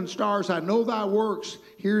seven stars, I know thy works.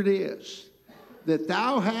 Here it is. That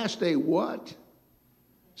thou hast a what?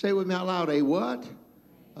 Say it with me out loud. A what?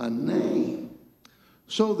 A name.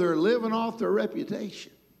 So they're living off their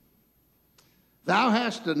reputation. Thou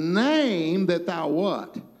hast a name that thou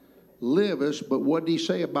what? Livest. But what did he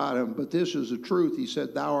say about him? But this is the truth. He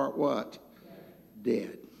said, thou art what?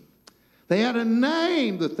 Dead. They had a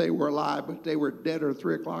name that they were alive, but they were dead at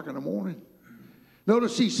 3 o'clock in the morning.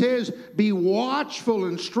 Notice he says, be watchful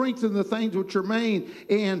and strengthen the things which remain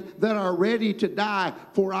and that are ready to die,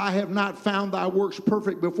 for I have not found thy works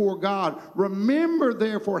perfect before God. Remember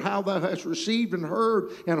therefore how thou hast received and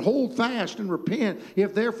heard, and hold fast and repent.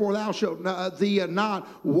 If therefore thou shalt not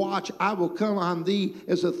watch, I will come on thee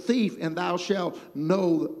as a thief, and thou shalt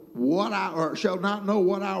know what hour, shalt not know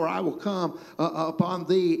what hour I will come upon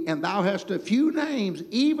thee. And thou hast a few names,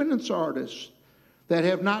 even in Sardis, that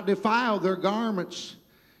have not defiled their garments,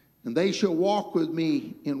 and they shall walk with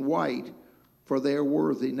me in white, for they are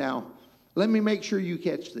worthy. Now, let me make sure you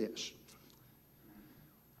catch this.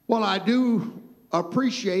 Well, I do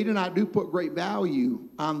appreciate and I do put great value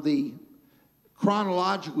on the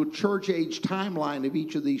chronological church age timeline of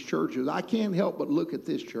each of these churches. I can't help but look at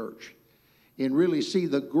this church and really see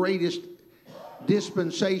the greatest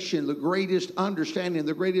dispensation, the greatest understanding,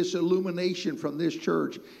 the greatest illumination from this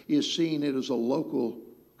church is seeing it as a local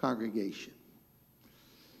congregation.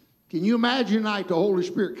 Can you imagine tonight the Holy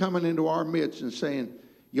Spirit coming into our midst and saying,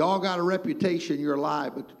 y'all got a reputation, you're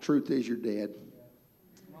alive, but the truth is you're dead?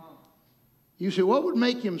 You say, what would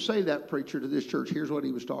make him say that, preacher, to this church? Here's what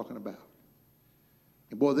he was talking about.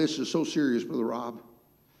 And boy, this is so serious, Brother Rob.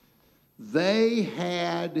 They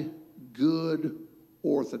had good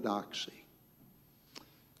orthodoxy.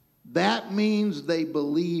 That means they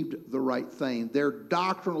believed the right thing. Their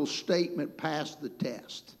doctrinal statement passed the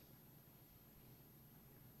test.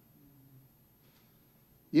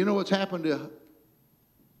 You know what's happened to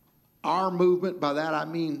our movement? By that I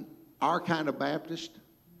mean our kind of Baptist.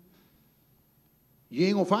 You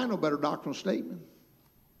ain't going to find no better doctrinal statement.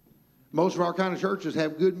 Most of our kind of churches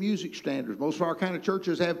have good music standards. Most of our kind of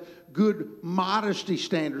churches have good modesty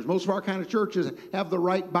standards. Most of our kind of churches have the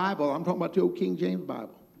right Bible. I'm talking about the old King James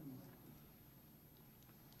Bible.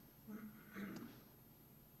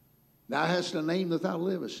 Thou hast a name that thou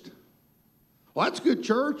livest. Well, that's a good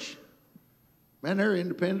church. Man, they're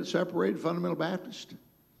independent, separated, fundamental Baptist.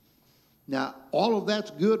 Now, all of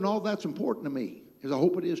that's good and all that's important to me, as I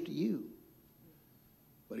hope it is to you.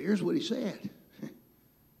 But here's what he said.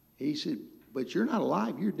 He said, but you're not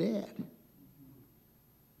alive, you're dead.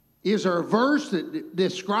 Is there a verse that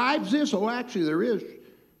describes this? Oh, actually there is,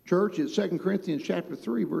 church. It's 2 Corinthians chapter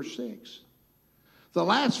 3, verse 6. The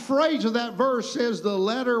last phrase of that verse says, the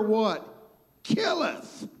letter what?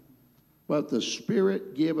 Killeth. But the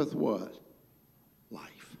Spirit giveth what?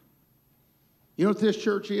 Life. You know what this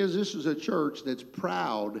church is? This is a church that's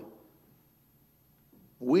proud.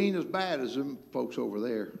 We ain't as bad as them folks over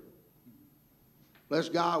there. Bless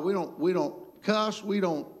God, we don't cuss, we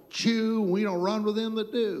don't chew, we don't run with them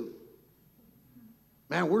that do.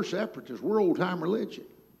 Man, we're separatists. We're old-time religion.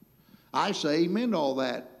 I say amen to all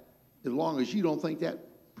that, as long as you don't think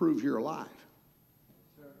that proves you're alive.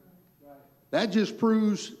 That just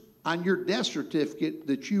proves on your death certificate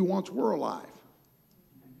that you once were alive.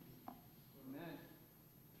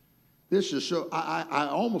 This is so, I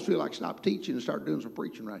almost feel like stop teaching and start doing some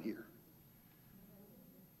preaching right here.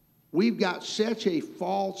 We've got such a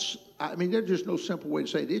false, I mean, there's just no simple way to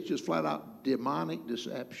say it. It's just flat out demonic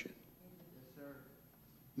deception.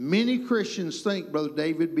 Many Christians think, Brother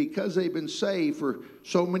David, because they've been saved for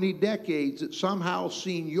so many decades, that somehow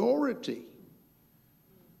seniority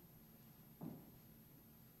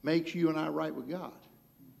makes you and I right with God.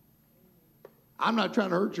 I'm not trying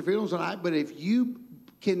to hurt your feelings tonight, but if you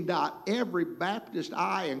can dot every Baptist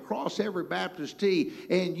I and cross every Baptist T,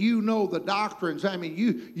 and you know the doctrines. I mean,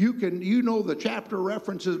 you know the chapter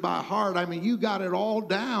references by heart. I mean, you got it all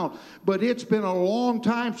down. But it's been a long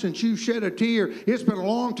time since you shed a tear. It's been a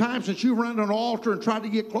long time since you run to an altar and tried to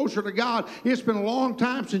get closer to God. It's been a long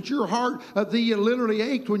time since your heart literally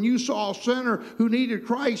ached when you saw a sinner who needed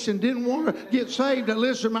Christ and didn't want to get saved. And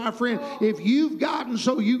listen, my friend, if you've gotten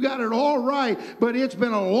so, you got it all right. But it's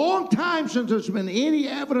been a long time since there's been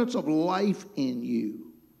any evidence of life in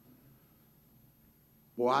you.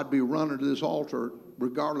 Well, I'd be running to this altar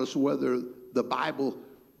regardless of whether the Bible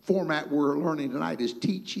format we're learning tonight is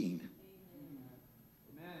teaching.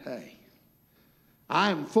 Amen. Hey,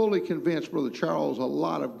 I am fully convinced, Brother Charles, a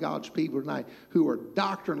lot of God's people tonight who are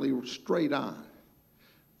doctrinally straight on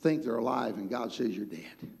think they're alive, and God says you're dead.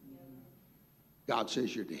 God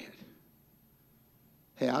says you're dead.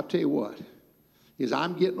 Hey, I'll tell you what. Is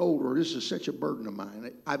I'm getting older. This is such a burden of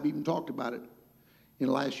mine. I've even talked about it in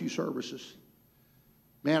the last few services.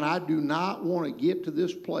 Man, I do not want to get to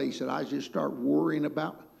this place that I just start worrying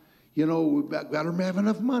about. You know, we've got to have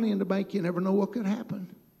enough money in the bank. You never know what could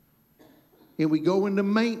happen. And we go into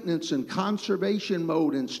maintenance and conservation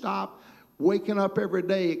mode and stop waking up every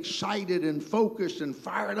day excited and focused and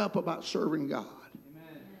fired up about serving God.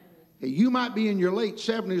 You might be in your late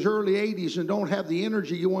 70s, early 80s and don't have the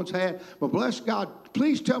energy you once had. But bless God,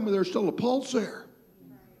 please tell me there's still a pulse there.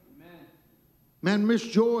 Amen. Man, Miss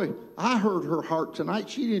Joy, I heard her heart tonight.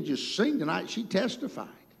 She didn't just sing tonight, she testified.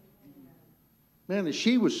 Man, as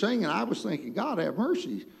she was singing, I was thinking, God have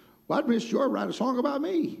mercy. Why'd Miss Joy write a song about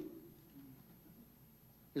me?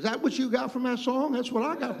 Is that what you got from that song? That's what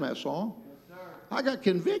I got from that song. Yes, sir. I got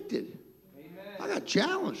convicted. Amen. I got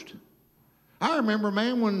challenged. I remember,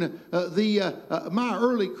 man, when my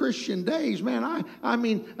early Christian days, man, I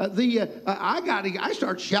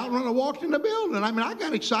started shouting when I walked in the building. I mean, I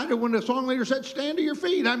got excited when the song leader said, "Stand to your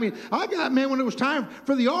feet." I mean, when it was time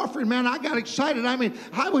for the offering, man, I got excited. I mean,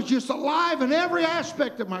 I was just alive in every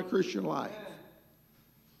aspect of my Christian life.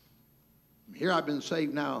 Here I've been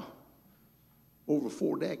saved now over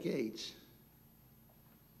 4 decades.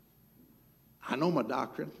 I know my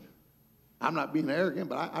doctrine. I'm not being arrogant,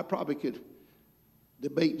 but I probably could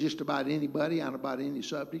debate just about anybody on about any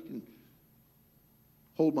subject and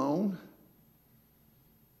hold my own.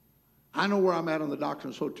 I know where I'm at on the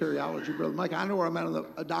doctrine of soteriology, Brother Mike. I know where I'm at on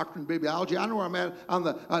the doctrine of bibliology. I know where I'm at on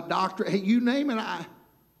the doctrine. Hey, you name it.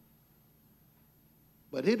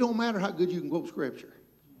 But it don't matter how good you can quote Scripture.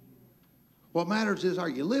 What matters is, are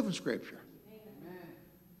you living Scripture? Amen.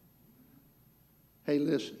 Hey,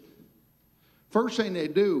 listen. First thing they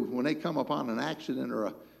do when they come upon an accident or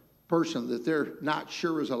a person that they're not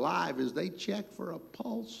sure is alive is they check for a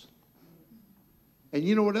pulse. And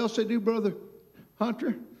you know what else they do, Brother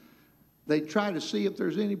Hunter? They try to see if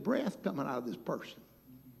there's any breath coming out of this person.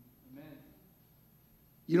 Amen.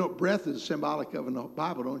 You know what breath is symbolic of in the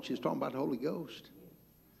Bible, don't you? It's talking about the Holy Ghost.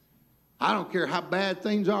 I don't care how bad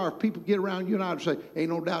things are. If people get around you and I and say,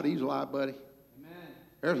 ain't no doubt he's alive, buddy. Amen.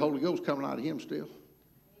 There's the Holy Ghost coming out of him still.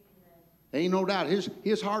 Ain't no doubt.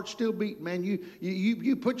 His heart's still beating, man.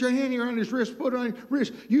 You put your hand here on his wrist, put it on his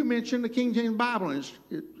wrist. You mention the King James Bible, and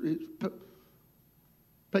his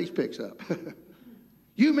pace picks up.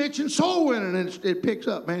 You mention soul winning, and it picks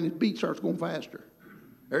up, man. His beat starts going faster.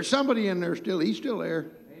 There's somebody in there still. He's still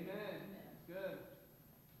there. Amen. Good.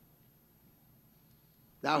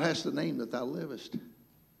 Thou hast the name that thou livest.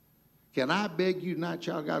 Can I beg you tonight,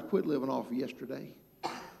 child God, quit living off of yesterday?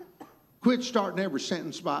 Quit starting every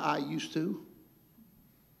sentence by "I used to."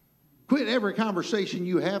 Quit every conversation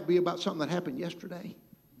you have be about something that happened yesterday.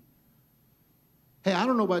 Hey, I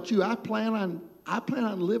don't know about you. I plan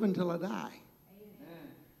on living till I die.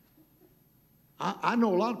 Amen. I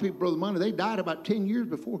know a lot of people, Brother Money, they died about 10 years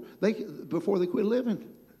before they quit living.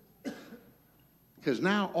 Because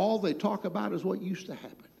now all they talk about is what used to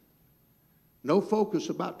happen. No focus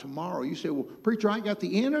about tomorrow. You say, well, preacher, I ain't got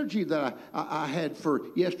the energy that I had for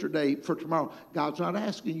yesterday, for tomorrow. God's not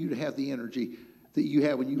asking you to have the energy that you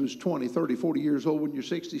had when you was 20, 30, 40 years old, when you're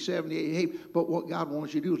 60, 70, 80. But what God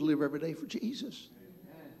wants you to do is live every day for Jesus.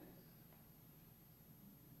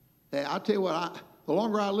 Hey, I'll tell you what, the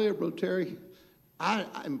longer I live, Brother Terry,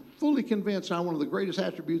 I'm fully convinced now one of the greatest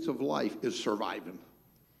attributes of life is surviving.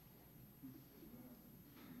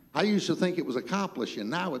 I used to think it was accomplishing.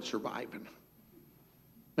 Now it's surviving.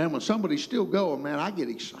 Man, when somebody's still going, man, I get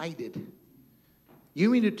excited. You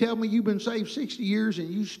mean to tell me you've been saved 60 years and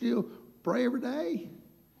you still pray every day?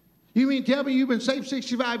 You mean to tell me you've been saved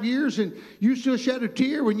 65 years and you still shed a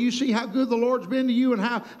tear when you see how good the Lord's been to you and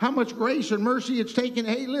how much grace and mercy it's taken?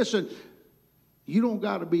 Hey, listen, you don't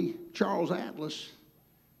got to be Charles Atlas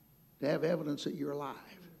to have evidence that you're alive.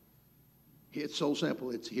 It's so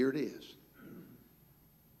simple. Here it is.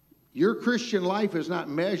 Your Christian life is not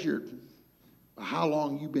measured by how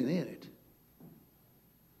long you've been in it.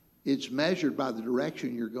 It's measured by the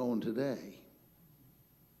direction you're going today.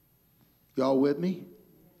 Y'all with me?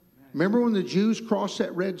 Remember when the Jews crossed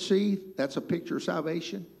that Red Sea? That's a picture of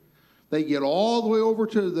salvation. They get all the way over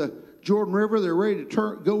to the Jordan River. They're ready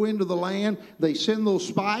to go into the land. They send those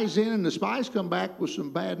spies in, and the spies come back with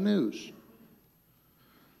some bad news.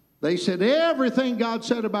 They said everything God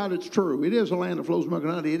said about it's true. It is a land that flows milk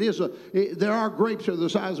and honey. There are grapes that are the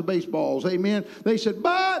size of baseballs. Amen. They said,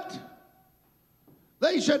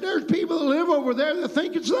 there's people that live over there that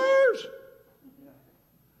think it's theirs.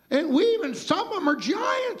 And some of them are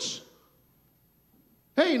giants.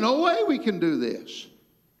 Hey, no way we can do this.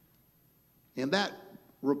 And that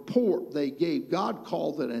report they gave, God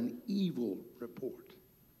called it an evil report.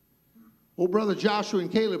 Old brother Joshua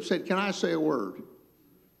and Caleb said, can I say a word?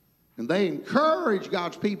 And they encouraged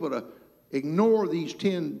God's people to ignore these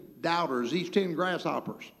 10 doubters, these 10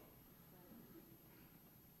 grasshoppers.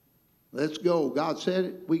 Let's go. God said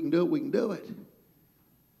it. We can do it. We can do it.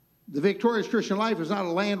 The victorious Christian life is not a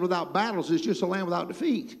land without battles. It's just a land without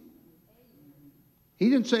defeat. He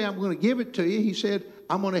didn't say, I'm going to give it to you. He said,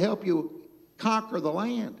 I'm going to help you conquer the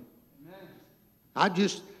land. Amen. I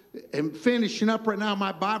just am finishing up right now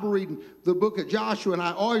my Bible reading, the book of Joshua, and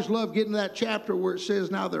I always love getting to that chapter where it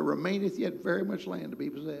says, now there remaineth yet very much land to be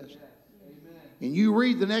possessed. Amen. And you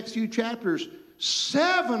read the next few chapters,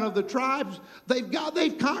 7 of the tribes,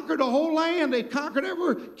 they've conquered the whole land. They've conquered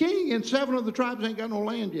every king, and 7 of the tribes ain't got no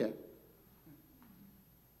land yet.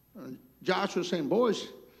 Joshua's saying, boys,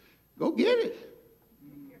 go get it.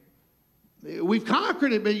 We've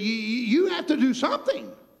conquered it, but you have to do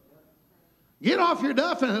something. Get off your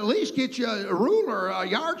duff and at least get you a ruler, a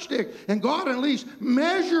yardstick, and go out and at least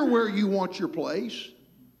measure where you want your place.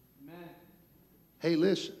 Amen. Hey,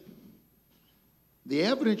 listen. The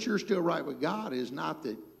evidence you're still right with God is not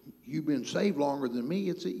that you've been saved longer than me.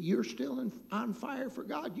 It's that you're still on fire for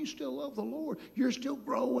God. You still love the Lord. You're still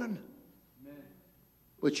growing. Amen.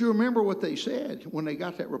 But you remember what they said when they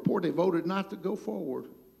got that report. They voted not to go forward.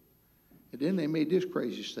 And then they made this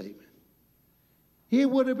crazy statement. It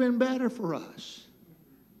would have been better for us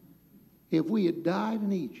if we had died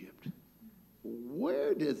in Egypt.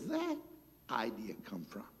 Where did that idea come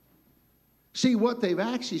from? See, what they've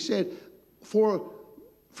actually said,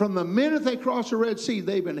 from the minute they crossed the Red Sea,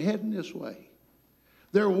 they've been heading this way.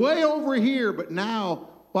 They're way over here, but now,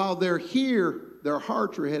 while they're here, their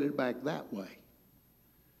hearts are headed back that way.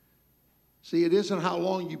 See, it isn't how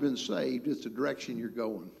long you've been saved, it's the direction you're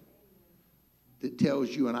going that tells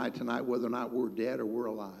you and I tonight whether or not we're dead or we're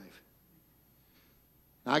alive.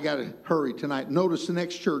 I got to hurry tonight. Notice the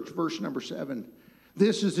next church, verse number 7.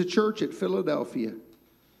 This is the church at Philadelphia.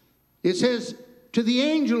 It says, to the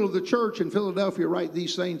angel of the church in Philadelphia write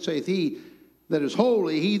these things, saith he that is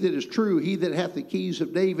holy, he that is true, he that hath the keys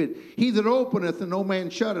of David, he that openeth and no man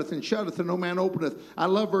shutteth, and shutteth and no man openeth. I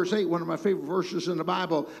love verse 8, one of my favorite verses in the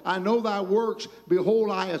Bible. I know thy works, behold,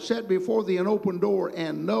 I have set before thee an open door,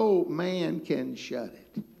 and no man can shut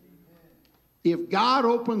it. If God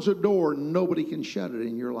opens a door, nobody can shut it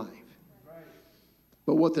in your life.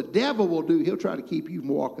 But what the devil will do, he'll try to keep you from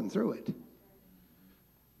walking through it.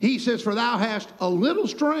 He says, for thou hast a little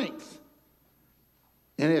strength,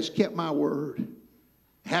 and hast kept my word,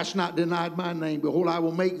 hast not denied my name. Behold, I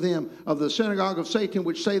will make them of the synagogue of Satan,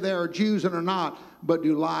 which say they are Jews and are not, but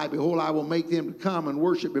do lie. Behold, I will make them to come and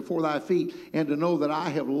worship before thy feet, and to know that I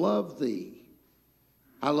have loved thee.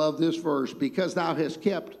 I love this verse. Because thou hast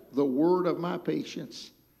kept the word of my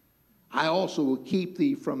patience, I also will keep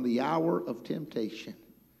thee from the hour of temptation,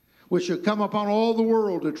 which shall come upon all the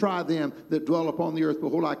world to try them that dwell upon the earth.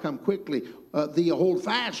 Behold, I come quickly. Thee hold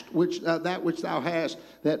fast that which thou hast,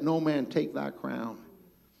 that no man take thy crown.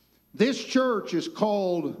 This church is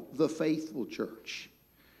called the faithful church.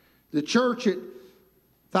 The church at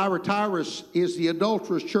Thyatira is the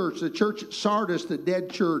adulterous church. The church at Sardis, the dead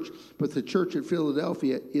church. But the church at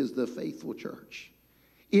Philadelphia is the faithful church.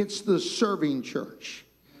 It's the serving church.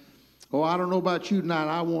 Oh, I don't know about you tonight.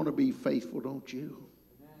 I want to be faithful, don't you?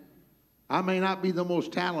 I may not be the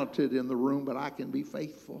most talented in the room, but I can be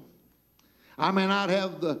faithful. I may not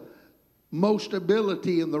have the most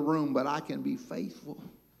ability in the room, but I can be faithful.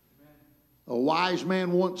 A wise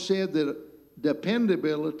man once said that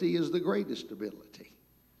dependability is the greatest ability.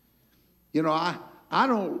 You know, I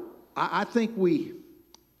think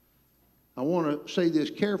I want to say this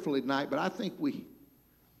carefully tonight, but I think we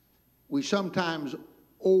sometimes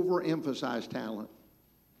overemphasize talent.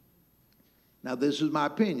 Now, this is my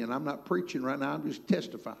opinion. I'm not preaching right now. I'm just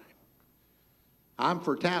testifying. I'm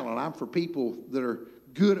for talent. I'm for people that are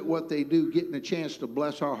good at what they do, getting a chance to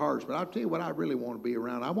bless our hearts. But I'll tell you what I really want to be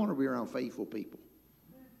around. I want to be around faithful people.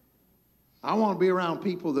 I want to be around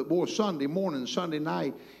people that, boy, Sunday morning, Sunday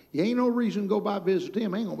night, you ain't no reason to go by visit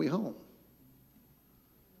them. Ain't going to be home.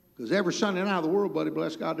 Because every Sunday night of the world, buddy,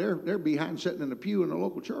 bless God, they're behind sitting in the pew in the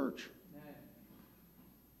local church.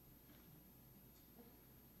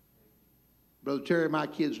 Brother Terry, my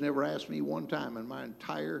kids never asked me one time in my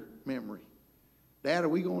entire memory, Dad, are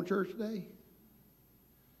we going to church today?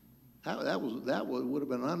 That would have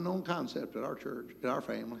been an unknown concept at our church, at our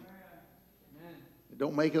family. It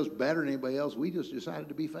don't make us better than anybody else. We just decided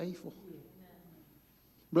to be faithful.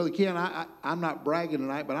 Brother Ken, I'm not bragging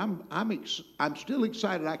tonight, but I'm still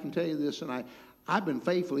excited. I can tell you this tonight. I've been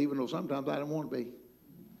faithful even though sometimes I don't want to be.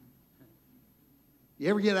 You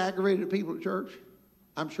ever get aggravated at people at church?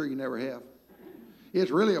 I'm sure you never have. It's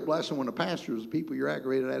really a blessing when the pastor is the people you're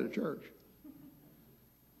aggravated at church.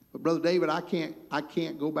 But Brother David, I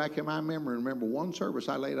can't go back in my memory and remember one service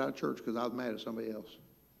I laid out of church because I was mad at somebody else.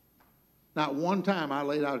 Not one time I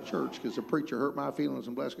laid out of church because the preacher hurt my feelings,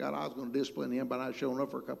 and bless God, I was going to discipline him by not showing up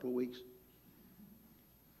for a couple of weeks.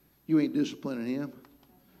 You ain't disciplining him.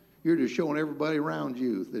 You're just showing everybody around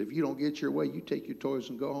you that if you don't get your way, you take your toys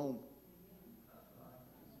and go home.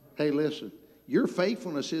 Hey, listen, your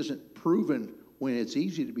faithfulness isn't proven when it's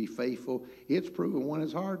easy to be faithful. It's proven when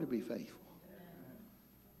it's hard to be faithful.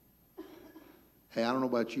 Hey, I don't know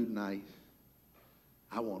about you tonight.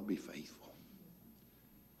 I want to be faithful.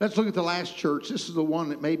 Let's look at the last church. This is the one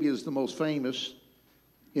that maybe is the most famous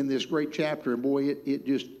in this great chapter. And boy,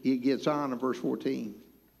 it gets on in verse 14.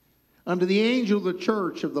 Unto the angel of the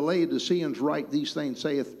church of the Laodiceans write these things,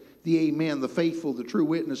 saith the Amen, the faithful, the true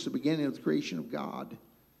witness, the beginning of the creation of God.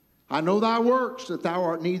 I know thy works, that thou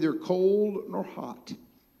art neither cold nor hot.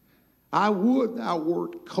 I would thou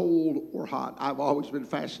wert cold or hot. I've always been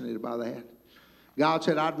fascinated by that. God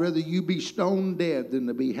said, I'd rather you be stone dead than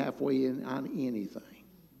to be halfway in on anything.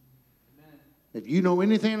 Amen. If you know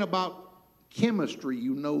anything about chemistry,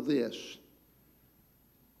 you know this.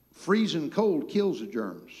 Freezing cold kills the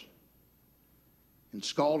germs. And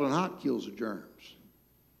scalding hot kills the germs.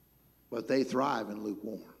 But they thrive in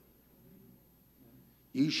lukewarm.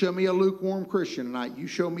 You show me a lukewarm Christian tonight. You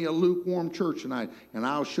show me a lukewarm church tonight. And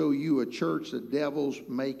I'll show you a church the devil's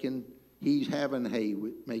making. He's having hay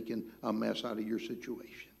with making a mess out of your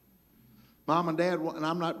situation. Mom and Dad, and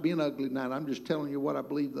I'm not being ugly tonight. I'm just telling you what I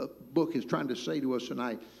believe the book is trying to say to us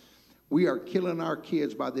tonight. We are killing our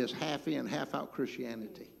kids by this half-in, half-out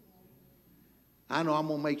Christianity. I know I'm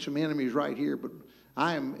going to make some enemies right here, but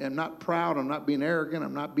I am not proud. I'm not being arrogant.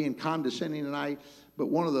 I'm not being condescending tonight. But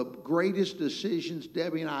one of the greatest decisions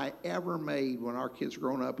Debbie and I ever made when our kids were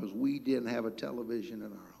growing up is we didn't have a television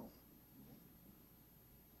in our home.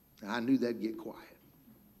 I knew that'd get quiet.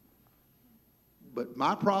 But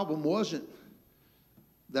my problem wasn't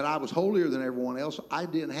that I was holier than everyone else. I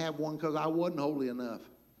didn't have one because I wasn't holy enough.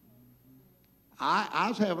 I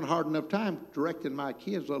was having a hard enough time directing my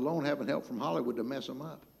kids, let alone having help from Hollywood to mess them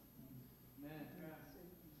up.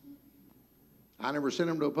 I never sent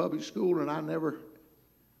them to a public school, and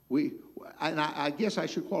I guess I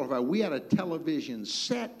should qualify. We had a television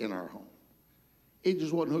set in our home. It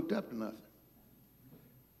just wasn't hooked up to nothing.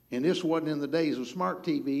 And this wasn't in the days of smart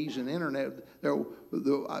TVs and internet. There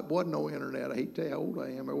wasn't no internet. I hate to tell you how old I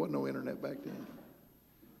am. There wasn't no internet back then.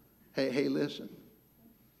 Hey, listen.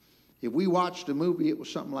 If we watched a movie, it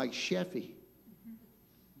was something like Sheffy.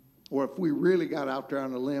 Or if we really got out there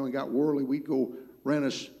on the limb and got whirly, we'd go rent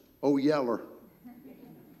us O Yeller.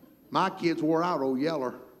 My kids wore out O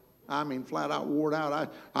Yeller. I mean, flat out wore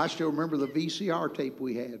out. I still remember the VCR tape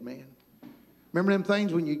we had, man. Remember them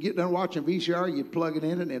things when you get done watching VCR, you'd plug it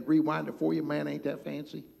in and it'd rewind it for you? Man, ain't that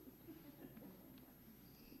fancy?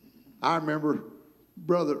 I remember,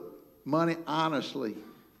 Brother Money, honestly,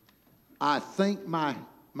 I think my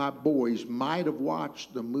boys might have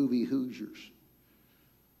watched the movie Hoosiers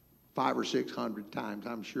 500 or 600 times.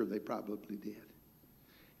 I'm sure they probably did.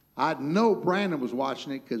 I know Brandon was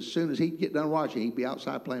watching it because as soon as he'd get done watching, he'd be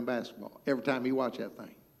outside playing basketball every time he watched that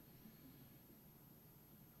thing.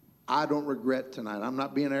 I don't regret tonight. I'm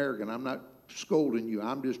not being arrogant. I'm not scolding you.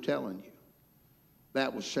 I'm just telling you.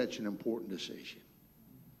 That was such an important decision.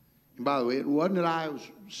 And by the way, it wasn't that I was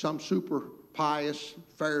some super pious,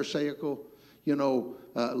 pharisaical,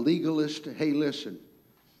 legalist. Hey, listen.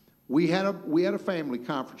 We had a family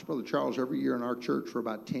conference, Brother Charles, every year in our church for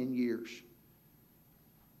about 10 years.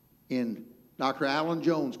 And Dr. Alan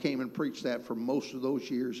Jones came and preached that for most of those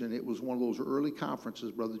years, and it was one of those early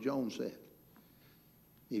conferences, Brother Jones said.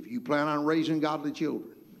 If you plan on raising godly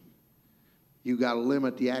children, you got to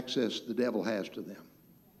limit the access the devil has to them.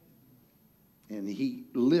 And he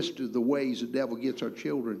listed the ways the devil gets our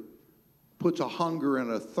children, puts a hunger and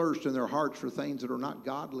a thirst in their hearts for things that are not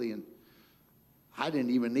godly. And I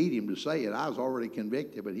didn't even need him to say it. I was already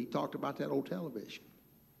convicted, but he talked about that old television.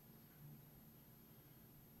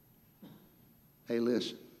 Hey,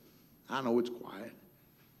 listen, I know it's quiet,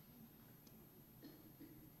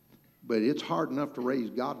 but it's hard enough to raise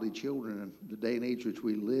godly children in the day and age which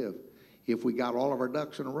we live if we got all of our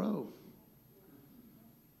ducks in a row.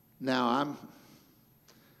 Now,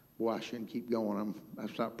 I shouldn't keep going. I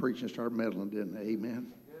stopped preaching and started meddling, didn't I?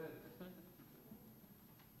 Amen.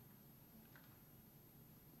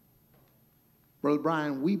 Brother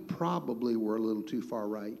Brian, we probably were a little too far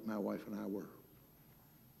right, my wife and I were.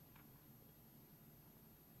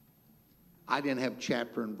 I didn't have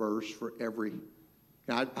chapter and verse for every.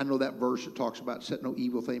 Now, I know that verse that talks about set no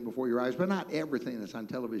evil thing before your eyes, but not everything that's on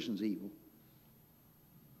television is evil.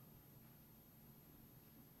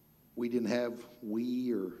 We didn't have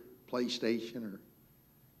Wii or PlayStation or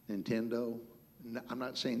Nintendo. I'm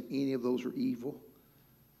not saying any of those are evil.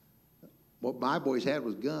 What my boys had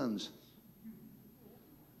was guns.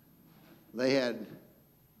 They had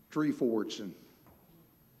tree forts, and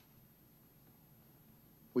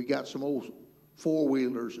we got some old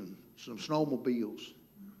four-wheelers and some snowmobiles.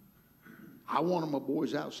 I wanted my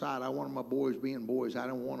boys outside. I wanted my boys being boys. I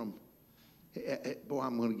didn't want them. Boy,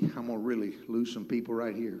 I'm gonna really lose some people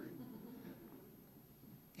right here.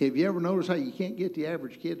 Have you ever noticed how you can't get the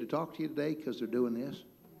average kid to talk to you today because they're doing this?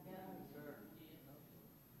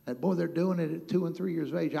 And boy, they're doing it at 2 and 3 years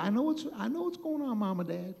of age. I know what's going on, Mom and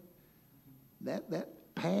Dad.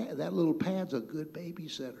 That little pad's a good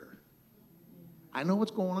babysitter. I know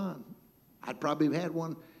what's going on. I'd probably have had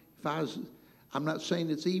one if I was. I'm not saying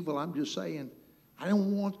it's evil. I'm just saying I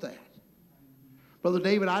didn't want that. Brother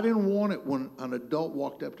David, I didn't want it when an adult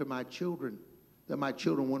walked up to my children that my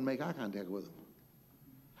children wouldn't make eye contact with them.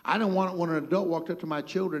 I didn't want it when an adult walked up to my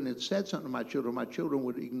children and said something to my children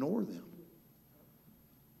would ignore them.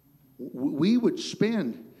 We would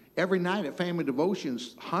spend every night at family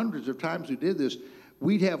devotions, hundreds of times we did this,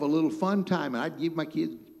 we'd have a little fun time, and I'd give my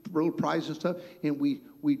kids little prizes and stuff, and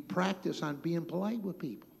we'd practice on being polite with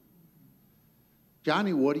people.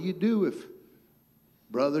 Johnny, what do you do if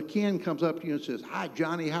Brother Ken comes up to you and says, "Hi,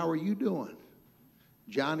 Johnny, how are you doing?"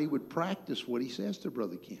 Johnny would practice what he says to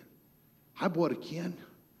Brother Ken. "Hi, Brother Ken.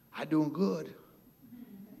 I doing good.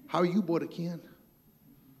 How are you, Brother Ken?"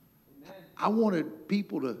 I wanted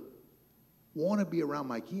people to want to be around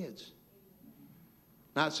my kids.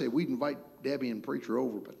 Not say we'd invite Debbie and preacher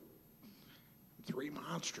over, but 3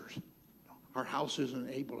 monsters. Our house isn't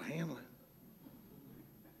able to handle it.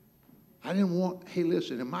 I didn't want, hey,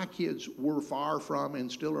 listen, and my kids were far from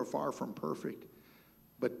and still are far from perfect,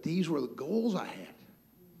 but these were the goals I had.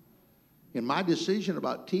 And my decision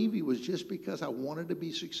about TV was just because I wanted to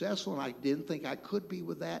be successful, and I didn't think I could be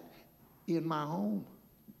with that in my home.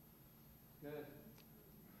 Good.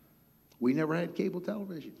 We never had cable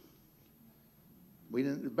television. We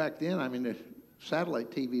didn't, back then, I mean, the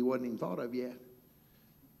satellite TV wasn't even thought of yet.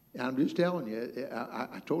 And I'm just telling you,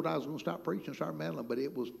 I told I was going to stop preaching and start meddling, but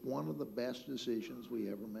it was one of the best decisions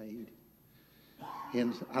we ever made.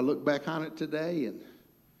 And I look back on it today, and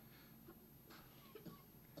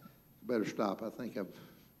better stop. I think I've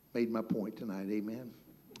made my point tonight. Amen.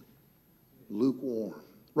 Lukewarm.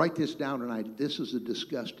 Write this down tonight. This is a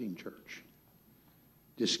disgusting church.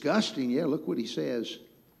 Disgusting, yeah, look what he says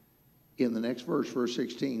in the next verse, verse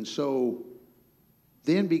 16. So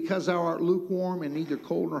then, because thou art lukewarm and neither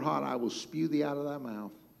cold nor hot, I will spew thee out of thy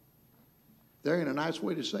mouth. There ain't a nice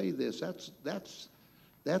way to say this.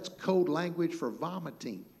 That's code language for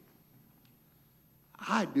vomiting.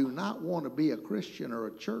 I do not want to be a Christian or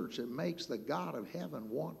a church that makes the God of heaven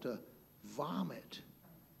want to vomit.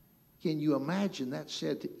 Can you imagine that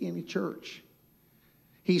said to any church?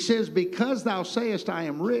 He says, because thou sayest, I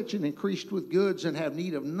am rich and increased with goods and have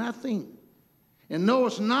need of nothing, and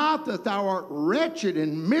knowest not that thou art wretched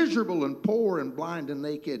and miserable and poor and blind and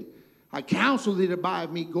naked, I counsel thee to buy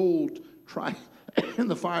of me gold tried in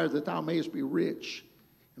the fire, that thou mayest be rich,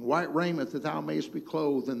 and white raiment, that thou mayest be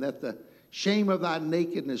clothed, and that the shame of thy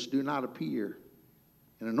nakedness do not appear,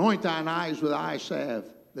 and anoint thine eyes with eye salve,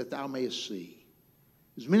 that thou mayest see.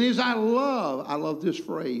 As many as I love this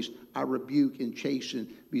phrase, I rebuke and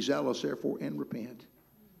chasten. Be zealous, therefore, and repent.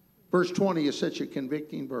 Verse 20 is such a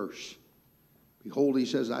convicting verse. Behold, he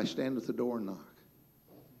says, I stand at the door and knock.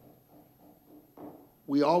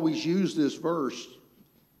 We always use this verse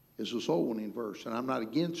as a soul winning verse, and I'm not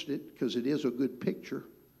against it because it is a good picture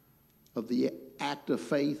of the act of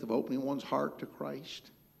faith of opening one's heart to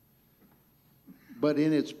Christ. But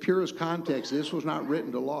in its purest context, this was not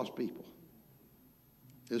written to lost people.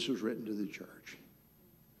 This was written to the church.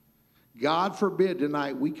 God forbid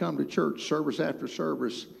tonight we come to church service after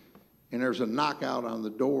service and there's a knockout on the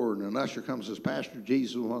door and an usher comes and says, Pastor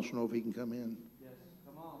Jesus wants to know if he can come in. Yes,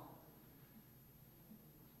 come on.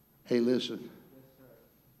 Hey, listen. Yes, sir.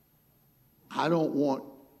 I don't want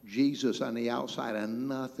Jesus on the outside of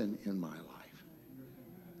nothing in my life.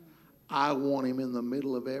 I want him in the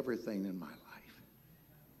middle of everything in my life.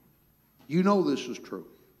 You know this is true.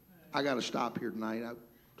 I got to stop here tonight. I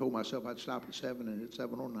told myself I'd stop at 7 and it's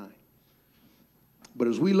 7:09. But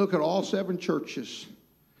as we look at all 7 churches,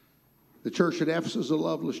 the church at Ephesus, the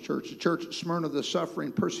loveless church, the church at Smyrna, the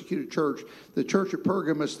suffering, persecuted church, the church at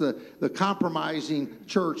Pergamos, the compromising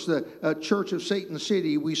church, the church of Satan's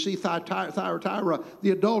city. We see Thyatira,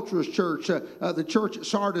 the adulterous church, the church at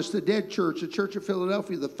Sardis, the dead church, the church at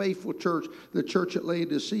Philadelphia, the faithful church, the church at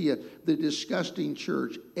Laodicea, the disgusting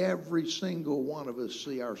church. Every single one of us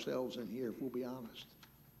see ourselves in here, if we'll be honest.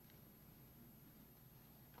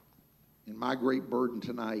 And my great burden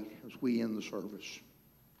tonight as we end the service.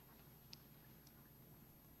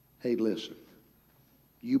 Hey, listen,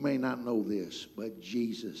 you may not know this, but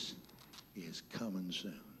Jesus is coming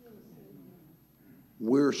soon.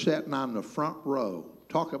 We're sitting on the front row.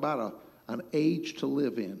 Talk about an age to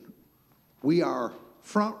live in. We are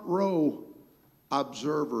front row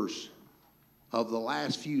observers of the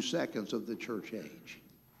last few seconds of the church age.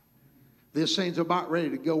 This thing's about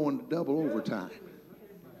ready to go into double overtime.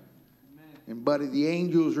 And buddy, the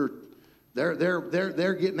angels are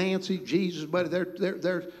they're getting antsy. Jesus, buddy,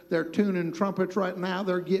 they're tuning trumpets right now.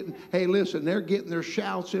 They're getting, hey, listen, they're getting their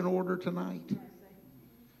shouts in order tonight.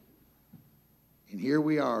 And here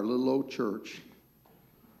we are, little old church,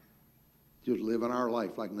 just living our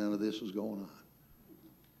life like none of this is going on.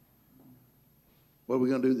 What are we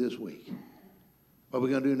going to do this week? What are we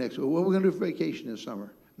going to do next week? What are we going to do for vacation this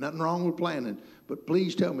summer? Nothing wrong with planning, but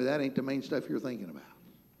please tell me that ain't the main stuff you're thinking about.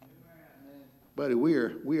 Buddy, we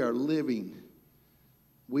are living.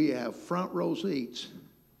 We have front row seats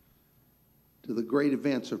to the great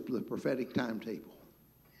events of the prophetic timetable.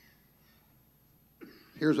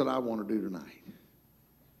 Here's what I want to do tonight.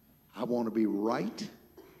 I want to be right,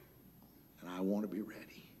 and I want to be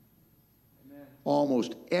ready. Amen.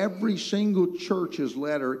 Almost every single church's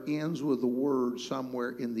letter ends with a word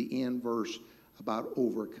somewhere in the end verse about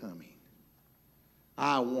overcoming.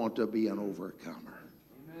 I want to be an overcomer.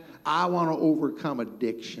 I want to overcome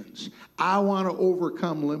addictions. I want to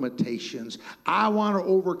overcome limitations. I want to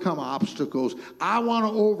overcome obstacles. I want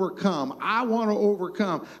to overcome.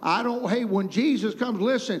 Hey, when Jesus comes,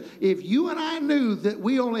 listen, if you and I knew that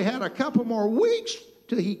we only had a couple more weeks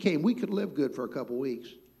till he came, we could live good for a couple weeks.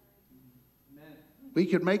 Amen. We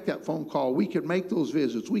could make that phone call. We could make those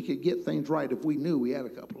visits. We could get things right if we knew we had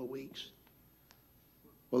a couple of weeks.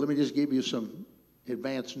 Well, let me just give you some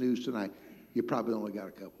advanced news tonight. You probably only got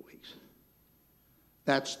a couple weeks.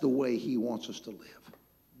 That's the way he wants us to live.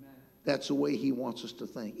 Amen. That's the way he wants us to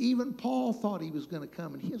think. Even Paul thought he was going to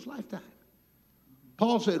come in his lifetime.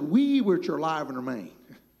 Paul said, we which are alive and remain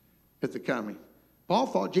at the coming. Paul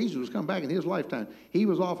thought Jesus was coming back in his lifetime. He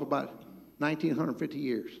was off about 1,950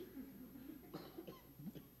 years.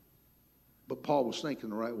 But Paul was thinking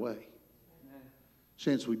the right way. Amen.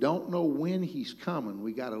 Since we don't know when he's coming,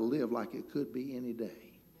 we got to live like it could be any day.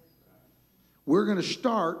 We're going to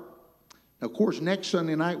start, of course, next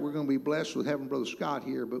Sunday night we're going to be blessed with having Brother Scott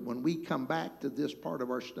here, but when we come back to this part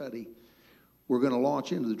of our study, we're going to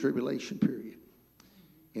launch into the tribulation period.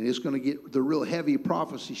 And it's going to get, the real heavy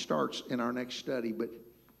prophecy starts in our next study, but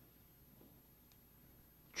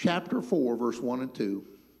chapter 4, verse 1 and 2,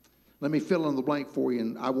 Let me fill in the blank for you,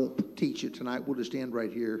 and I won't teach it tonight. We'll just end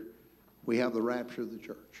right here. We have the rapture of the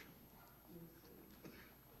church.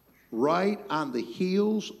 Right on the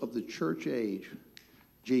heels of the church age,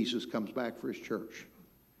 Jesus comes back for his church.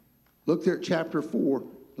 Look there at chapter 4.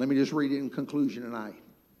 Let me just read it in conclusion tonight.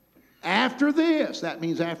 After this, that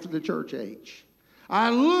means after the church age, I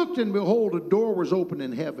looked, and behold, a door was opened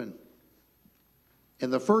in heaven.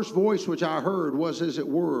 And the first voice which I heard was, as it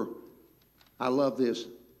were, I love this,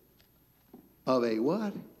 of a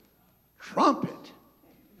what? Trumpet.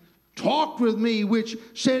 Talked with me, which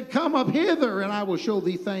said, come up hither, and I will show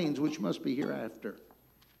thee things which must be hereafter.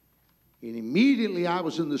 And immediately I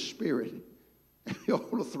was in the Spirit, and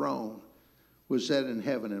behold, a throne was set in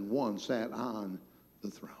heaven, and one sat on the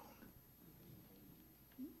throne.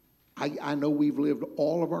 I know we've lived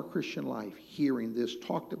all of our Christian life hearing this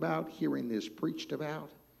talked about, hearing this preached about.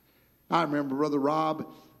 I remember Brother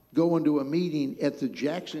Rob going to a meeting at the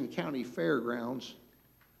Jackson County Fairgrounds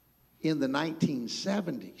in the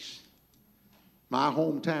 1970s. My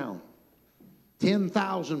hometown.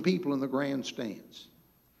 10,000 people in the grandstands.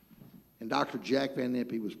 And Dr. Jack Van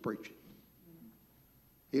Impe was preaching.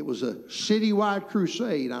 It was a citywide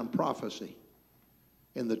crusade on prophecy.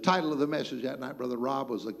 And the title of the message that night, Brother Rob,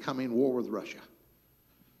 was The Coming War with Russia.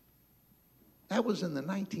 That was in the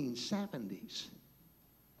 1970s.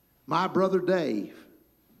 My brother Dave,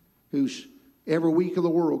 who's every week of the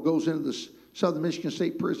world goes into the Southern Michigan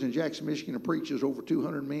State Prison in Jackson, Michigan, and preaches over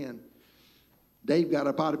 200 men. Dave got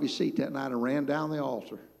up out of his seat that night and ran down the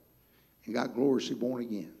altar and got gloriously born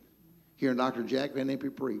again. Hearing Dr. Jack Van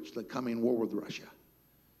Impe preach The Coming War with Russia.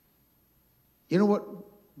 You know what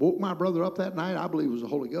woke my brother up that night? I believe it was the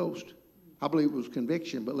Holy Ghost. I believe it was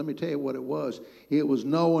conviction, but let me tell you what it was. It was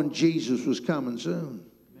knowing Jesus was coming soon.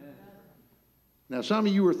 Amen. Now, some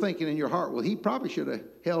of you were thinking in your heart, well, he probably should have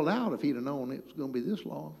held out if he'd have known it was going to be this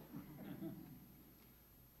long.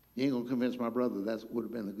 You ain't going to convince my brother that would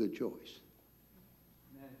have been a good choice.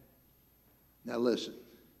 Amen. Now, listen.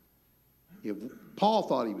 If Paul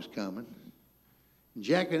thought he was coming, and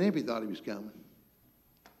Jack and Impe thought he was coming,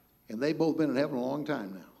 and they've both been in heaven a long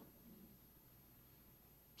time now.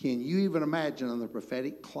 Can you even imagine on the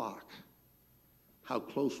prophetic clock how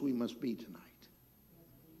close we must be tonight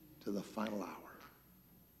to the final hour?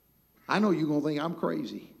 I know you're going to think I'm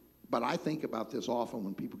crazy, but I think about this often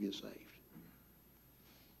when people get saved.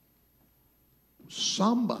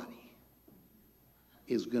 Somebody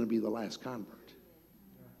is going to be the last convert.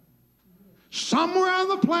 Somewhere on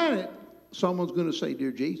the planet, someone's going to say,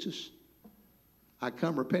 Dear Jesus, I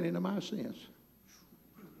come repenting of my sins.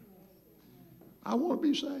 I want to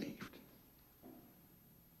be saved.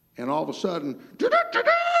 And all of a sudden, the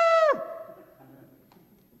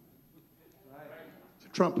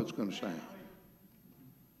trumpet's going to sound.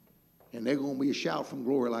 And there's going to be a shout from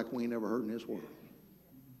glory like we ain't never heard in this world.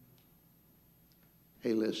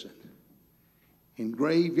 Hey, listen. And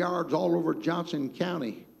graveyards all over Johnson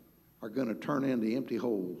County are going to turn into empty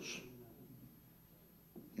holes.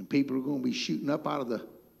 And people are going to be shooting up out of the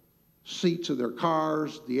seats of their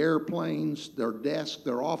cars, the airplanes, their desks,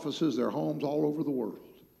 their offices, their homes all over the world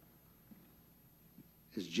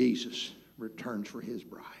as Jesus returns for his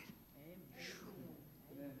bride.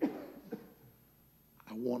 Amen.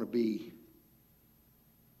 I want to be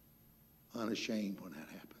unashamed when that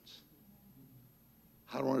happens.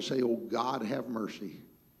 I don't want to say, oh, God, have mercy.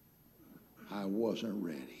 I wasn't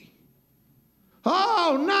ready.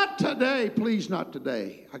 Oh, not today. Please, not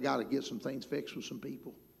today. I got to get some things fixed with some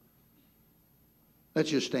people. Let's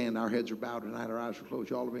just stand. Our heads are bowed tonight. Our eyes are closed.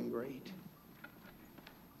 Y'all have been great.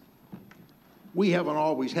 We haven't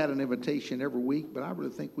always had an invitation every week, but I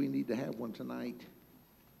really think we need to have one tonight.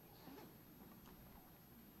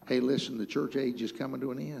 Hey, listen, the church age is coming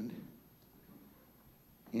to an end.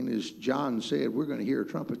 And as John said, we're going to hear a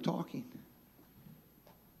trumpet talking.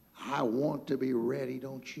 I want to be ready,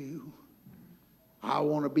 don't you? I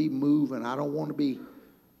want to be moving. I don't want to be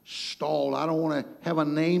stalled. I don't want to have a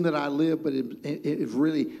name that I live, but it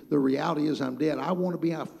really, the reality is I'm dead. I want to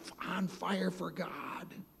be on fire for God.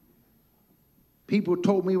 People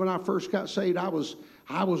told me when I first got saved, I was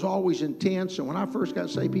always intense. And when I first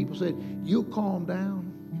got saved, people said, you'll calm down.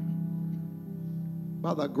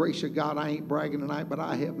 By the grace of God, I ain't bragging tonight, but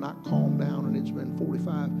I have not calmed down, and it's been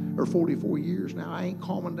 45 or 44 years now. I ain't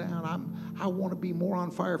calming down. I want to be more on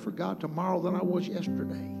fire for God tomorrow than I was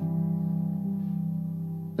yesterday.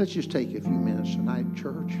 Let's just take a few minutes tonight,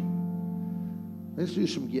 church. Let's do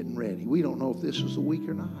some getting ready. We don't know if this is the week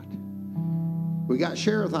or not. We got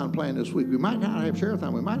Share-a-thon planned this week. We might not have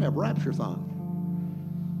Share-a-thon. We might have Rapture-thon.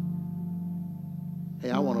 Hey,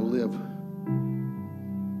 I want to live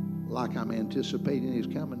like I'm anticipating His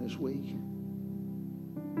coming this week.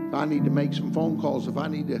 If I need to make some phone calls, if I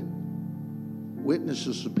need to witness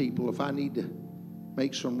to some people, if I need to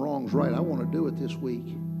make some wrongs right, I want to do it this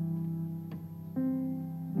week.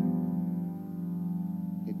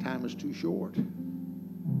 And time is too short.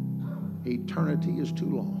 Eternity is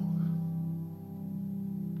too long.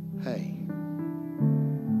 Hey,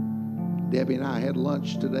 Debbie and I had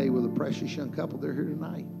lunch today with a precious young couple. They're here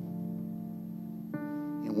tonight.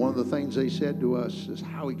 And one of the things they said to us is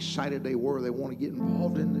how excited they were. They want to get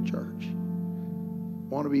involved in the church,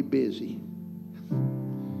 want to be busy.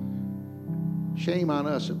 Shame on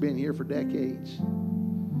us that have been here for decades.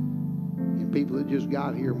 And people that just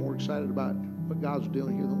got here are more excited about what God's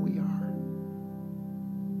doing here than we are.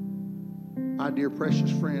 My dear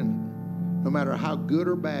precious friend, no matter how good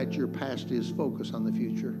or bad your past is, focus on the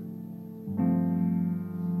future.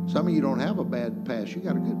 Some of you don't have a bad past. You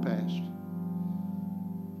got a good past.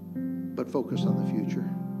 But focus on the future.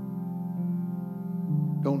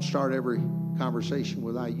 Don't start every conversation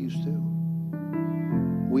with "I used to."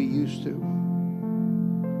 We used to.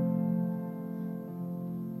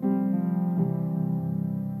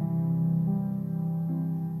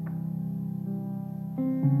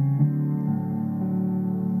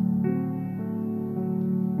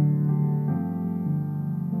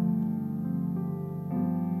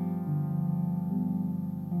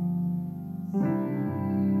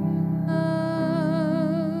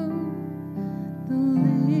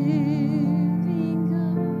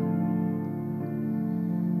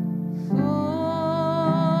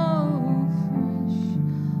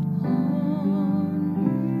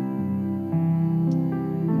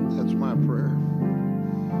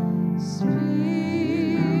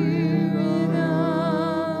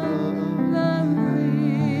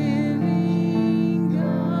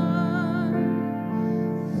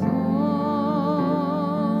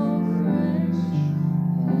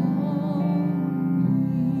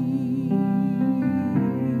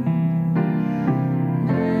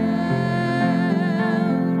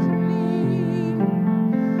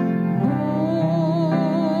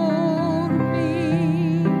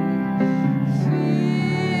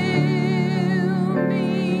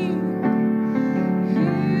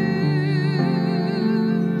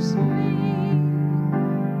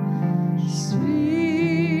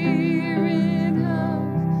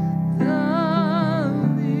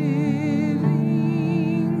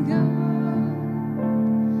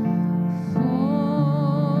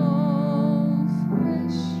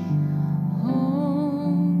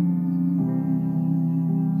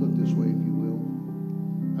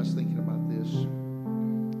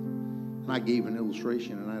 I gave an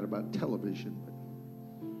illustration tonight about television, but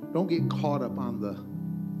don't get caught up on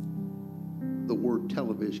the word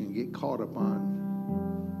television. Get caught up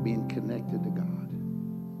on being connected to God.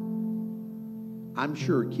 I'm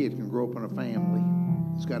sure a kid can grow up in a family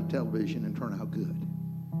that's got a television and turn out good.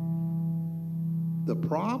 The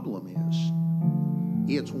problem is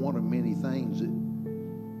it's one of many things that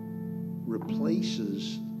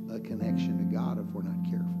replaces a connection to God if we're not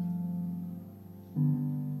careful.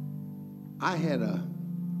 I had a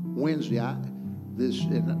Wednesday,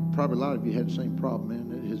 and probably a lot of you had the same problem, man.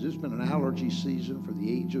 Has this been an allergy season for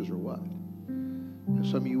the ages or what? And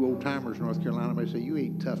some of you old timers in North Carolina may say, "You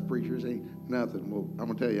ain't tough preachers, ain't nothing." Well, I'm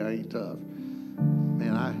going to tell you, I ain't tough.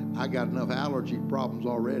 Man, I got enough allergy problems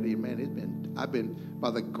already, and man, I've been, by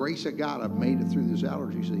the grace of God, I've made it through this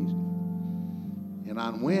allergy season. And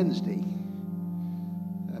on Wednesday,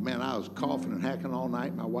 man, I was coughing and hacking all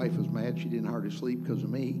night. My wife was mad. She didn't hardly sleep because of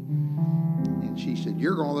me. And she said,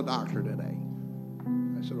 "You're going to the doctor today."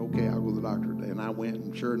 I said, "Okay, I'll go to the doctor today." And I went,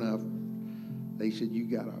 and sure enough, they said, "You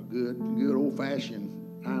got a good old-fashioned,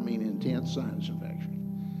 intense sinus infection."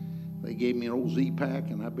 They gave me an old Z-Pack,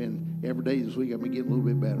 and I've been, every day this week, I've been getting a little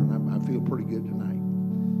bit better, and I feel pretty good tonight.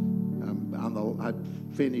 I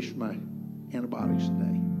finished my antibiotics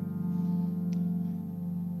today.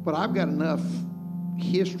 But I've got enough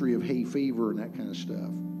history of hay fever and that kind of stuff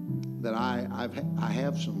that I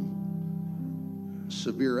have some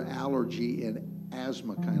severe allergy and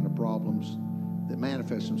asthma kind of problems that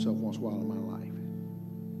manifest themselves once in a while in my life.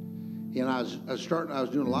 And I was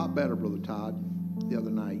doing a lot better, Brother Todd, the other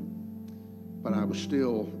night, but I was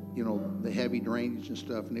still, the heavy drainage and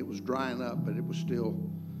stuff, and it was drying up, but it was still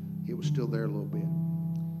there a little bit.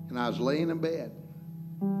 And I was laying in bed,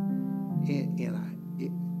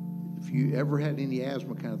 if you ever had any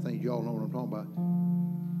asthma kind of things, y'all know what I'm talking about.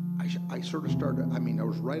 I sort of started, I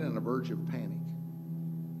was right on the verge of panic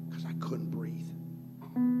because I couldn't breathe.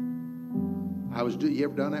 You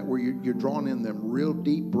ever done that where you're drawing in them real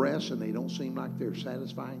deep breaths and they don't seem like they're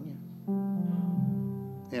satisfying you?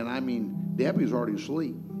 And I mean, Debbie was already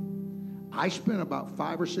asleep. I spent about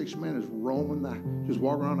 5 or 6 minutes just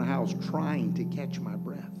walking around the house trying to catch my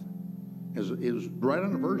breath. It was right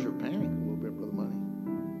on the verge of panic a little bit, Brother Money.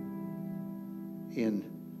 And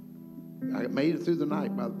I made it through the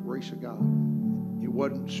night by the grace of God. It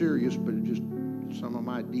wasn't serious, but it just some of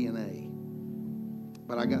my DNA.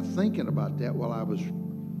 But I got thinking about that while I was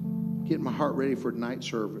getting my heart ready for night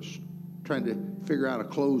service, trying to figure out a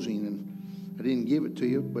closing, and I didn't give it to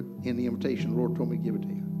you, but in the invitation, the Lord told me to give it to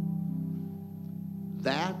you.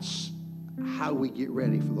 That's how we get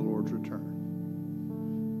ready for the Lord's return.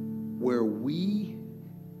 Where we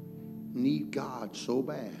need God so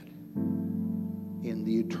bad, and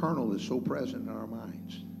the eternal is so present in our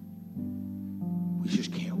minds, we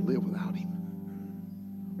just can't live without Him.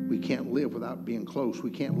 We can't live without being close. We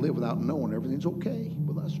can't live without knowing everything's okay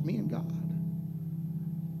with us, me and God.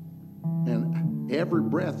 And every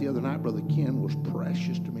breath the other night, Brother Ken, was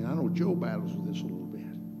precious to me. And I know Joe battles with this a little bit.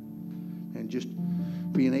 And just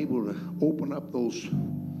being able to open up those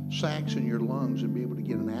sacs in your lungs and be able to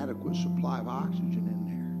get an adequate supply of oxygen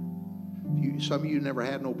in there. Some of you never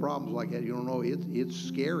had no problems like that. You don't know. It's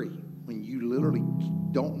scary when you literally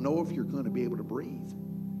don't know if you're going to be able to breathe.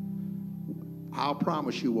 I'll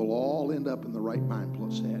promise you we'll all end up in the right mind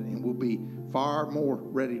set, and we'll be far more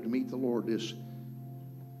ready to meet the Lord this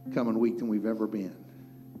coming week than we've ever been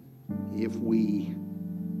if we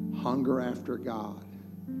hunger after God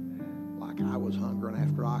like I was hungering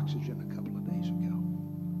after oxygen a couple of days ago.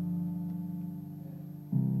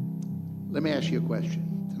 Let me ask you a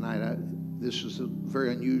question tonight. This is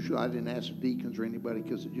very unusual. I didn't ask the deacons or anybody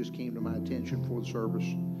because it just came to my attention for the service.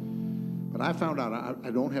 But I found out, I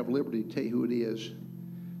don't have liberty to tell you who it is,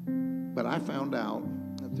 but I found out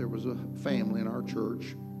that there was a family in our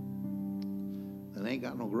church that ain't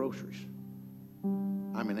got no groceries.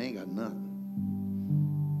 I mean, they ain't got nothing.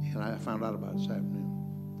 And I found out about it this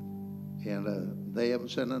afternoon. And they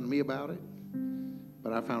haven't said nothing to me about it,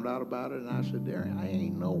 but I found out about it, and I said, Darren, I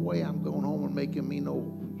ain't no way I'm going home and making me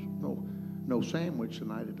no sandwich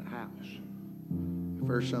tonight at the house. If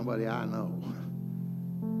there's somebody I know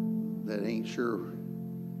that ain't sure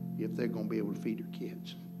if they're going to be able to feed their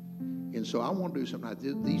kids. And so I want to do something like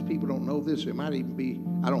this. These people don't know this. It might even be,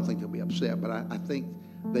 I don't think they'll be upset, but I think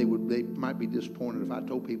they might be disappointed if I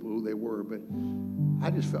told people who they were. But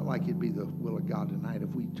I just felt like it'd be the will of God tonight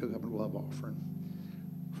if we took up a love offering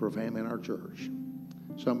for a family in our church.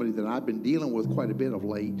 Somebody that I've been dealing with quite a bit of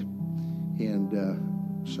late.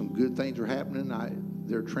 And some good things are happening.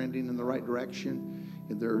 They're trending in the right direction.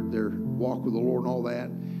 And their walk with the Lord and all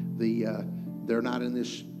that. They're not in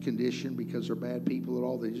this condition because they're bad people at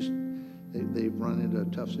all. They've run into a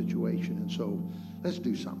tough situation. And so let's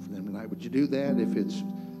do something for them tonight. Would you do that? If it's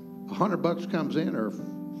 $100 comes in or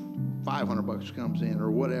 $500 comes in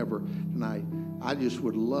or whatever tonight, I just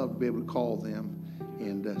would love to be able to call them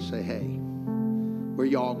and say, hey, where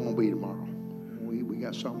y'all going to be tomorrow? We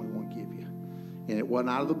got something we want to give you. And it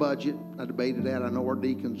wasn't out of the budget. I debated that. I know our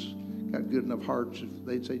deacons got good enough hearts if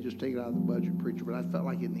they'd say just take it out of the budget, preacher, but I felt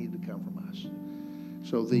like it needed to come from us.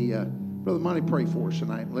 So Brother Money, pray for us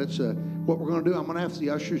tonight. Let's what we're going to do, I'm going to ask the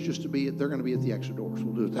ushers just to they're going to be at the exit doors.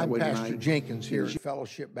 We'll do it that way tonight. Pastor Jenkins here at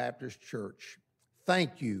Fellowship Baptist Church.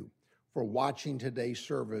 Thank you for watching today's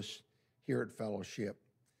service here at Fellowship.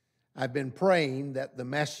 I've been praying that the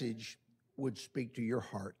message would speak to your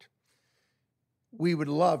heart. We would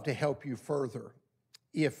love to help you further.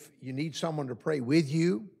 If you need someone to pray with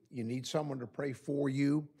you, you need someone to pray for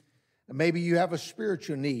you, and maybe you have a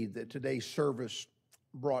spiritual need that today's service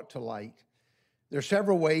brought to light. There are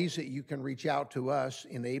several ways that you can reach out to us,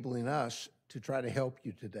 enabling us to try to help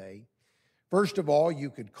you today. First of all, you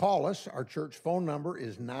could call us. Our church phone number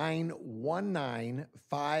is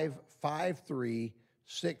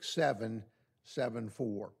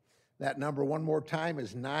 919-553-6774. That number one more time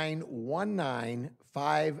is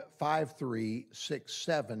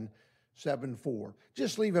 919-553-6774.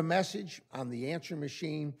 Just leave a message on the answer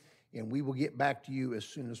machine, and we will get back to you as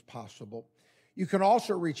soon as possible. You can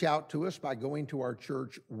also reach out to us by going to our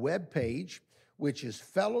church webpage, which is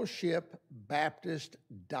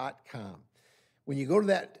fellowshipbaptist.com. When you go to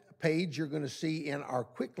that page, you're going to see in our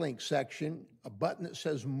quick link section a button that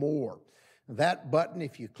says More. That button,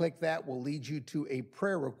 if you click that, will lead you to a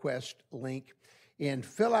prayer request link, and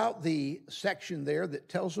fill out the section there that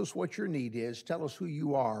tells us what your need is, tell us who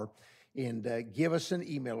you are, and give us an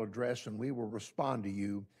email address, and we will respond to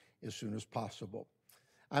you as soon as possible.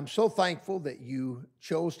 I'm so thankful that you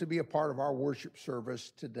chose to be a part of our worship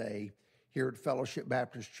service today here at Fellowship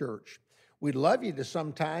Baptist Church. We'd love you to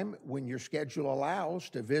sometime, when your schedule allows,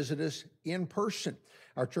 to visit us in person.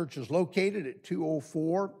 Our church is located at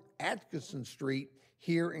 204 Atkinson Street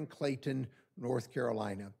here in Clayton, North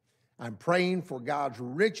Carolina. I'm praying for God's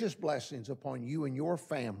richest blessings upon you and your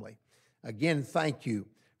family. Again, thank you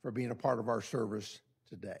for being a part of our service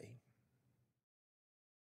today.